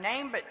family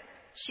name, but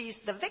she's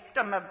the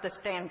victim of the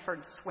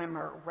Stanford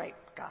swimmer rape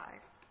guy.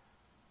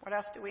 What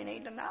else do we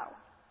need to know?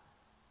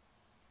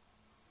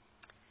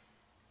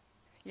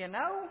 You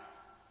know,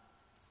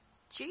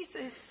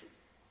 Jesus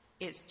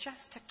is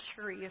just a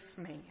curious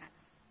man.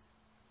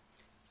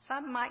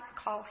 Some might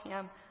call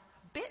him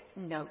a bit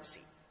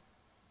nosy.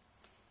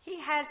 He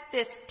has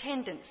this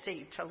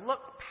tendency to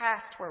look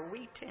past where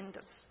we tend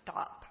to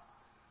stop.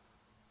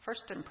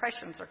 First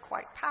impressions are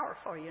quite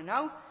powerful, you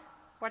know.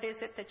 What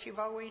is it that you've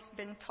always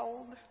been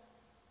told?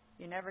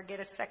 You never get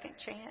a second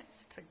chance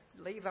to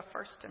leave a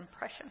first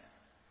impression.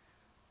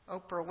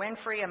 Oprah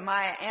Winfrey and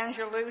Maya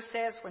Angelou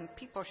says, when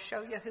people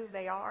show you who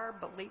they are,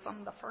 believe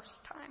them the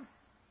first time.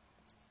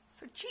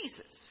 So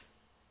Jesus,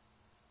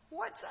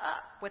 what's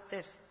up with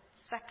this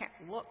second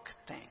look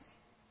thing?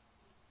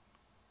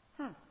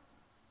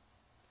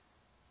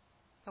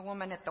 The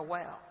woman at the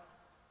well.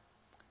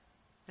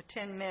 The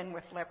 10 men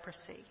with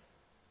leprosy.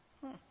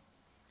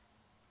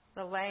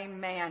 The lame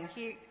man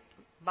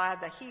by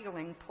the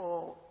healing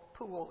pool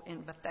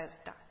in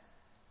Bethesda.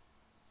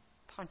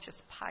 Pontius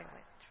Pilate.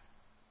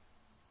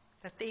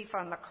 The thief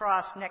on the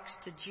cross next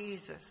to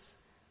Jesus.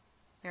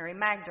 Mary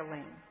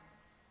Magdalene.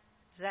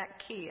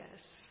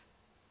 Zacchaeus.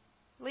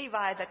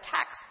 Levi, the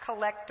tax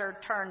collector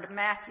turned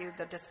Matthew,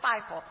 the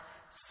disciple.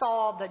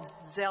 Saul, the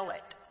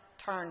zealot,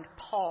 turned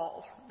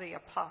Paul, the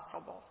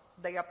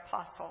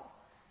apostle.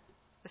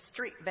 The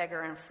street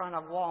beggar in front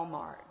of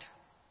Walmart.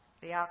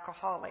 The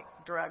alcoholic,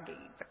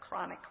 druggie, the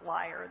chronic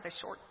liar, the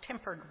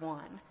short-tempered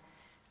one,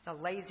 the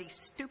lazy,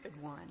 stupid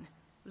one,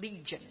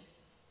 Legion,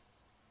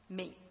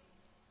 me.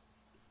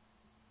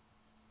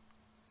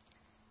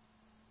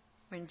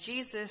 When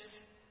Jesus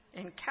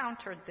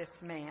encountered this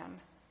man,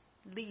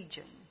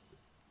 Legion,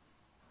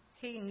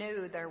 he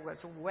knew there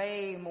was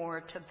way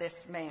more to this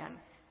man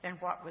than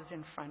what was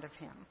in front of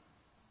him.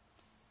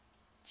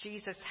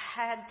 Jesus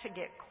had to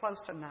get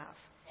close enough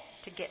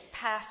to get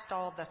past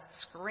all the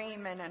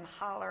screaming and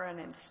hollering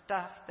and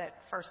stuff that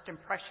first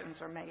impressions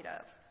are made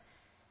of.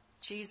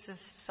 Jesus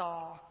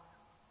saw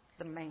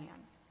the man.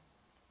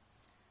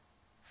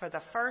 For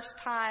the first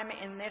time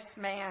in this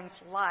man's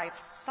life,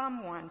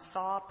 someone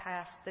saw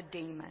past the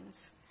demons,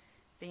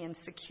 the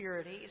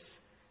insecurities,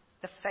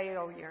 the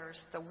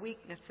failures, the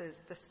weaknesses,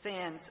 the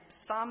sins.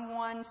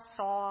 Someone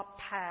saw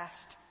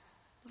past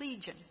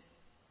Legion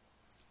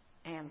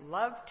and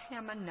loved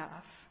him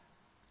enough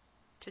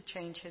to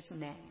change his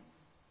name.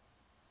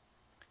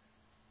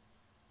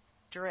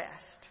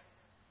 Dressed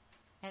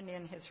and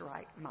in his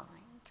right mind.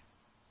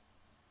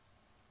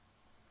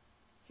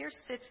 Here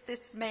sits this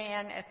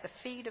man at the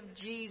feet of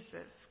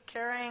Jesus,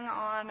 carrying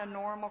on a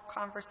normal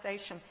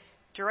conversation,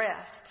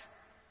 dressed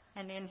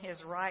and in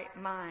his right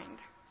mind.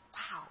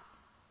 Wow.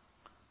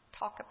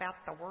 Talk about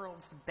the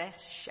world's best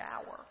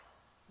shower.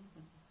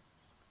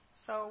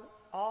 So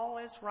all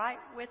is right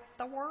with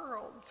the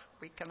world.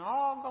 We can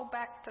all go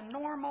back to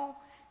normal.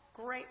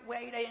 Great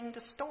way to end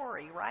the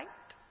story, right?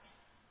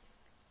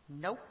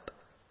 Nope.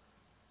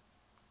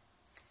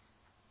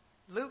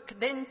 Luke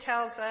then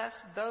tells us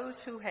those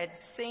who had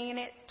seen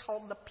it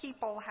told the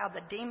people how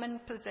the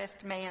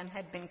demon-possessed man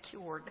had been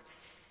cured.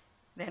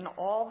 Then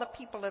all the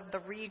people of the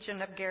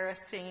region of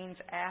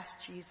Gerasenes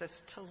asked Jesus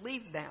to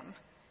leave them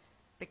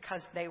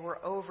because they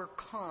were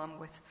overcome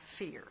with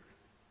fear.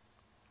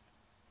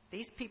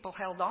 These people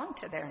held on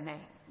to their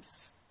names,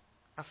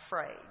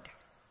 afraid.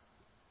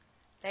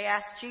 They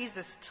asked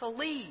Jesus to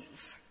leave.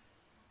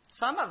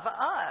 Some of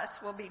us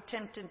will be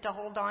tempted to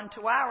hold on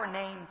to our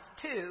names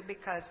too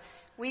because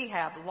we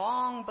have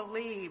long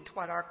believed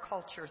what our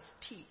cultures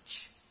teach.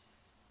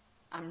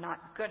 I'm not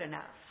good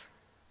enough.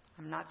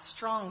 I'm not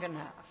strong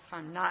enough.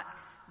 I'm not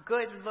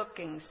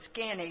good-looking,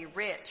 skinny,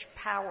 rich,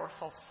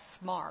 powerful,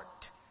 smart.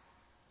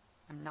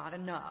 I'm not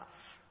enough.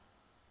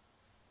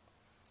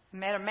 I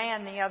met a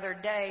man the other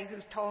day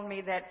who told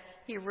me that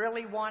he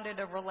really wanted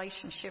a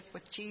relationship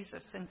with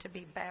Jesus and to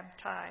be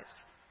baptized,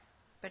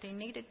 but he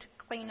needed to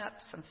clean up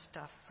some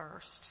stuff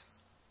first.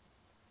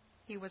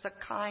 He was a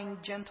kind,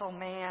 gentle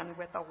man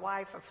with a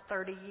wife of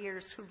 30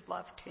 years who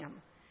loved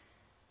him,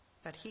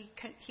 but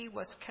he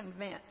was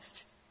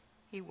convinced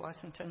he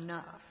wasn't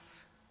enough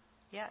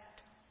yet.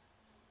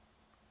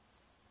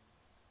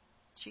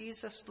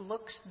 Jesus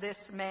looks this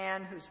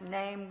man whose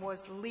name was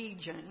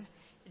Legion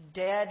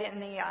dead in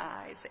the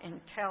eyes and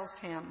tells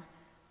him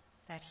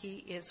that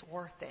he is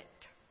worth it.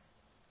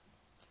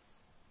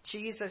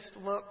 Jesus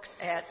looks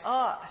at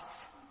us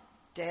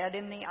dead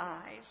in the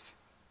eyes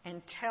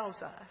and tells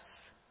us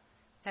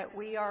that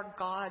we are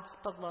God's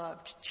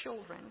beloved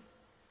children,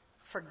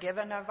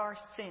 forgiven of our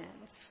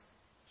sins,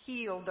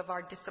 healed of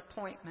our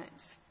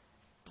disappointments,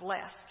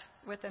 blessed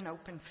with an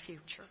open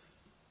future.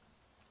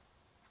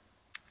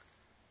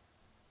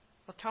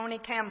 Well, Tony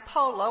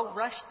Campolo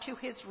rushed to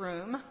his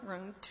room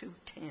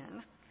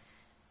 210,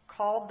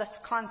 called the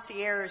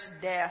concierge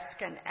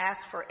desk and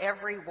asked for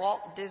every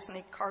Walt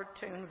Disney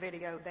cartoon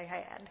video they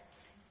had,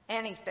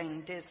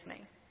 anything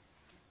Disney.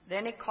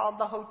 Then he called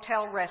the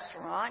hotel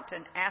restaurant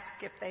and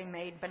asked if they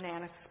made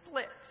banana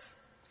splits.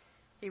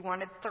 He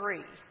wanted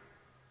 3.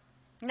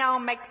 No,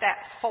 make that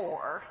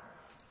 4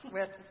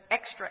 with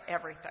extra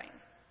everything.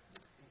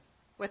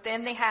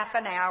 Within the half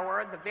an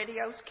hour, the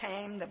videos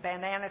came, the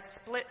banana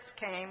splits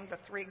came, the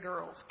 3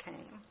 girls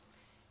came.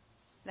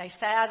 They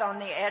sat on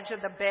the edge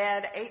of the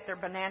bed, ate their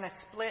banana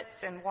splits,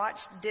 and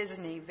watched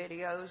Disney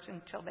videos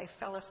until they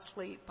fell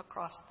asleep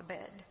across the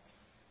bed.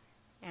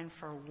 And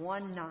for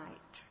one night,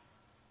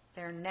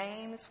 their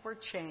names were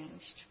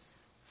changed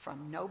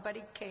from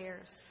nobody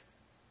cares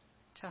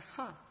to,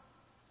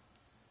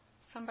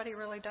 somebody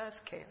really does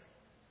care.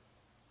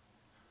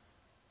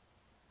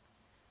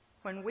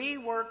 When we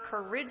were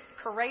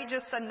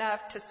courageous enough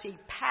to see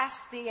past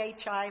the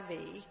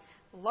HIV,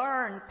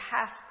 learn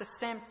past the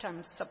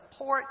symptoms,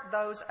 support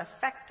those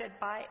affected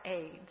by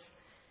AIDS,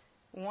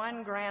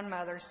 one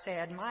grandmother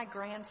said, "My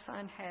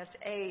grandson has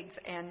AIDS,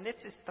 and this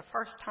is the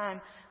first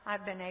time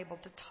I've been able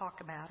to talk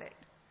about it,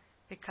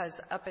 because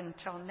up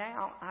until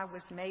now, I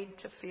was made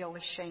to feel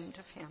ashamed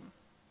of him."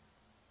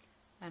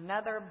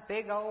 Another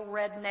big old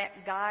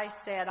redneck guy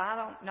said, "I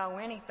don't know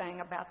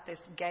anything about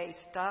this gay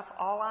stuff.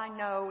 All I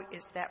know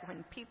is that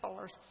when people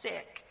are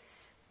sick,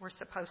 we're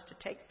supposed to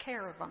take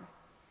care of them.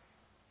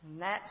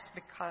 And that's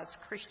because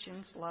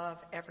Christians love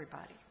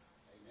everybody."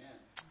 Amen.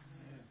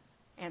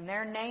 And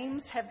their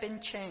names have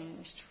been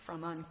changed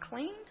from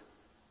unclean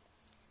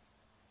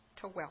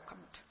to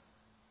welcomed.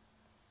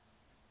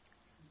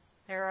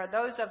 There are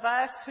those of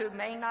us who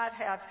may not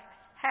have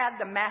had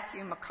the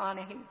Matthew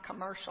McConaughey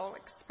commercial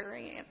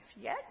experience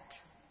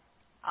yet.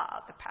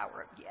 The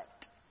power of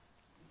yet.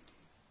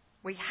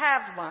 We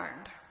have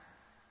learned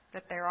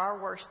that there are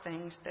worse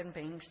things than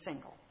being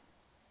single.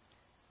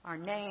 Our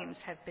names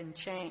have been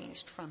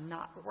changed from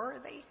not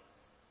worthy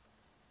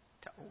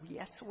Oh,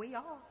 yes, we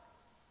are.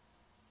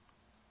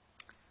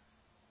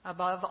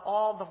 Above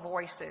all the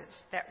voices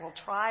that will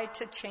try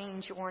to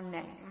change your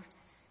name,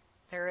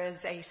 there is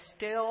a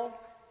still,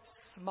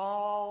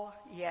 small,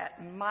 yet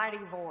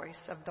mighty voice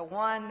of the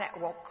one that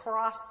will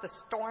cross the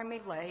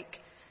stormy lake,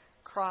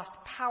 cross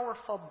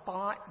powerful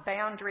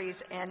boundaries,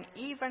 and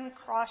even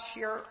cross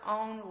your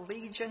own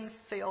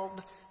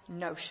legion-filled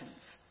notions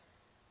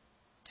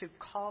to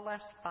call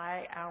us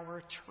by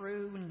our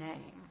true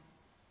name.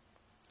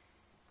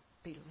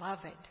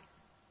 Beloved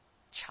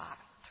child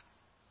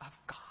of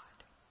God.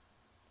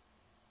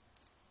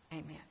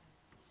 Amen.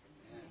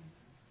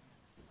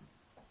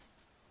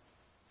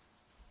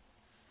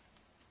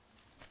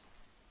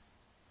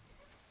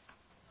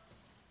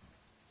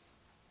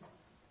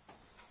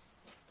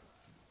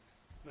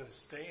 Let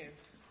us stand.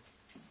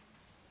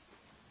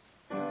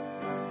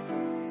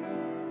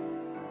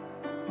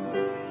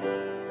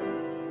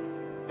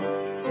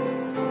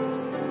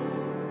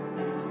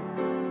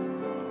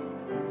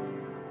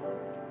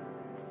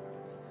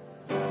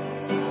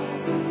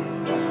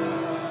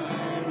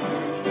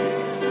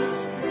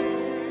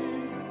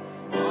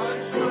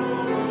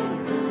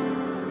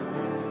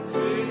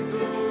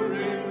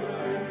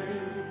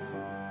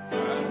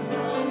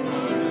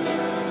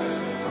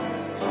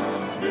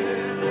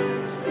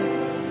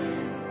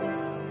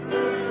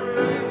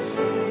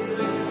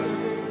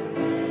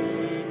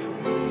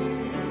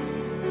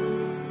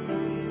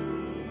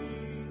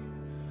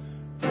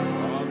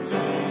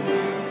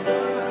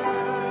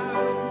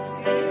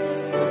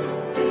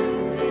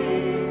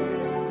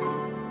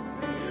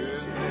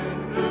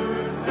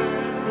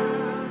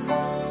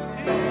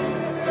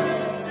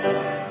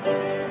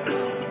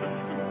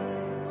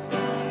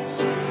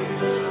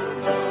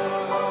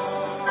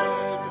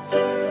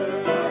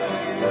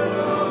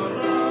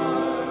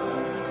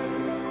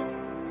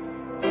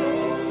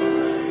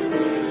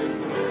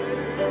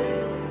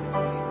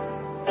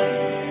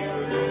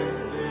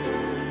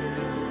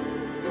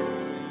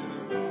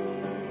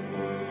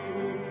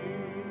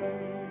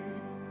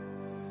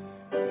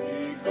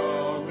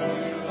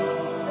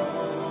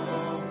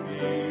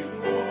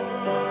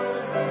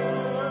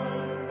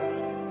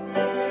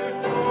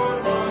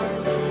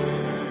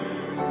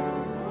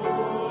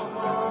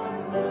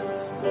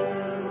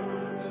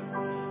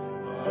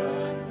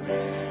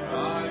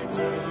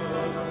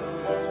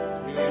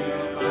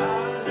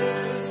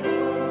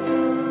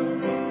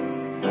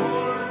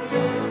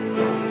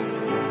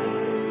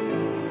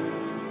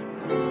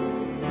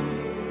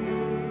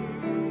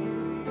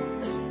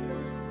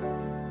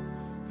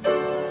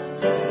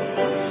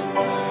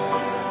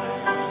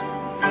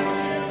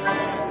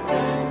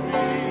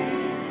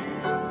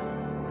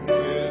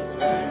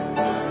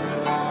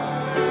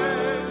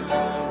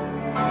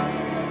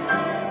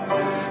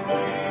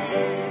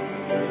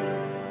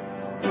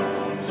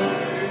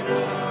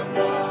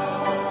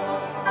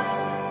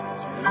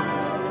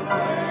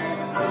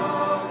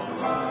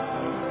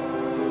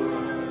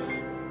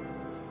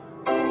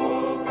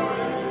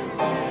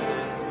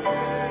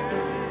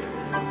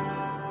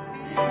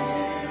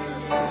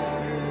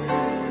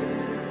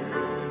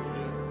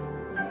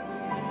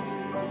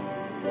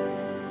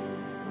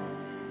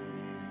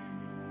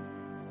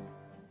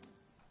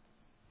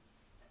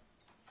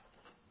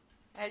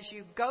 As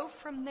you go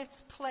from this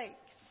place,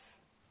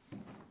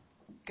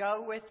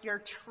 go with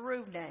your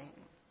true name,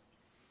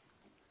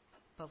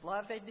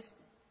 beloved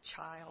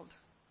child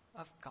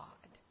of God.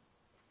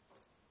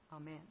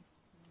 Amen.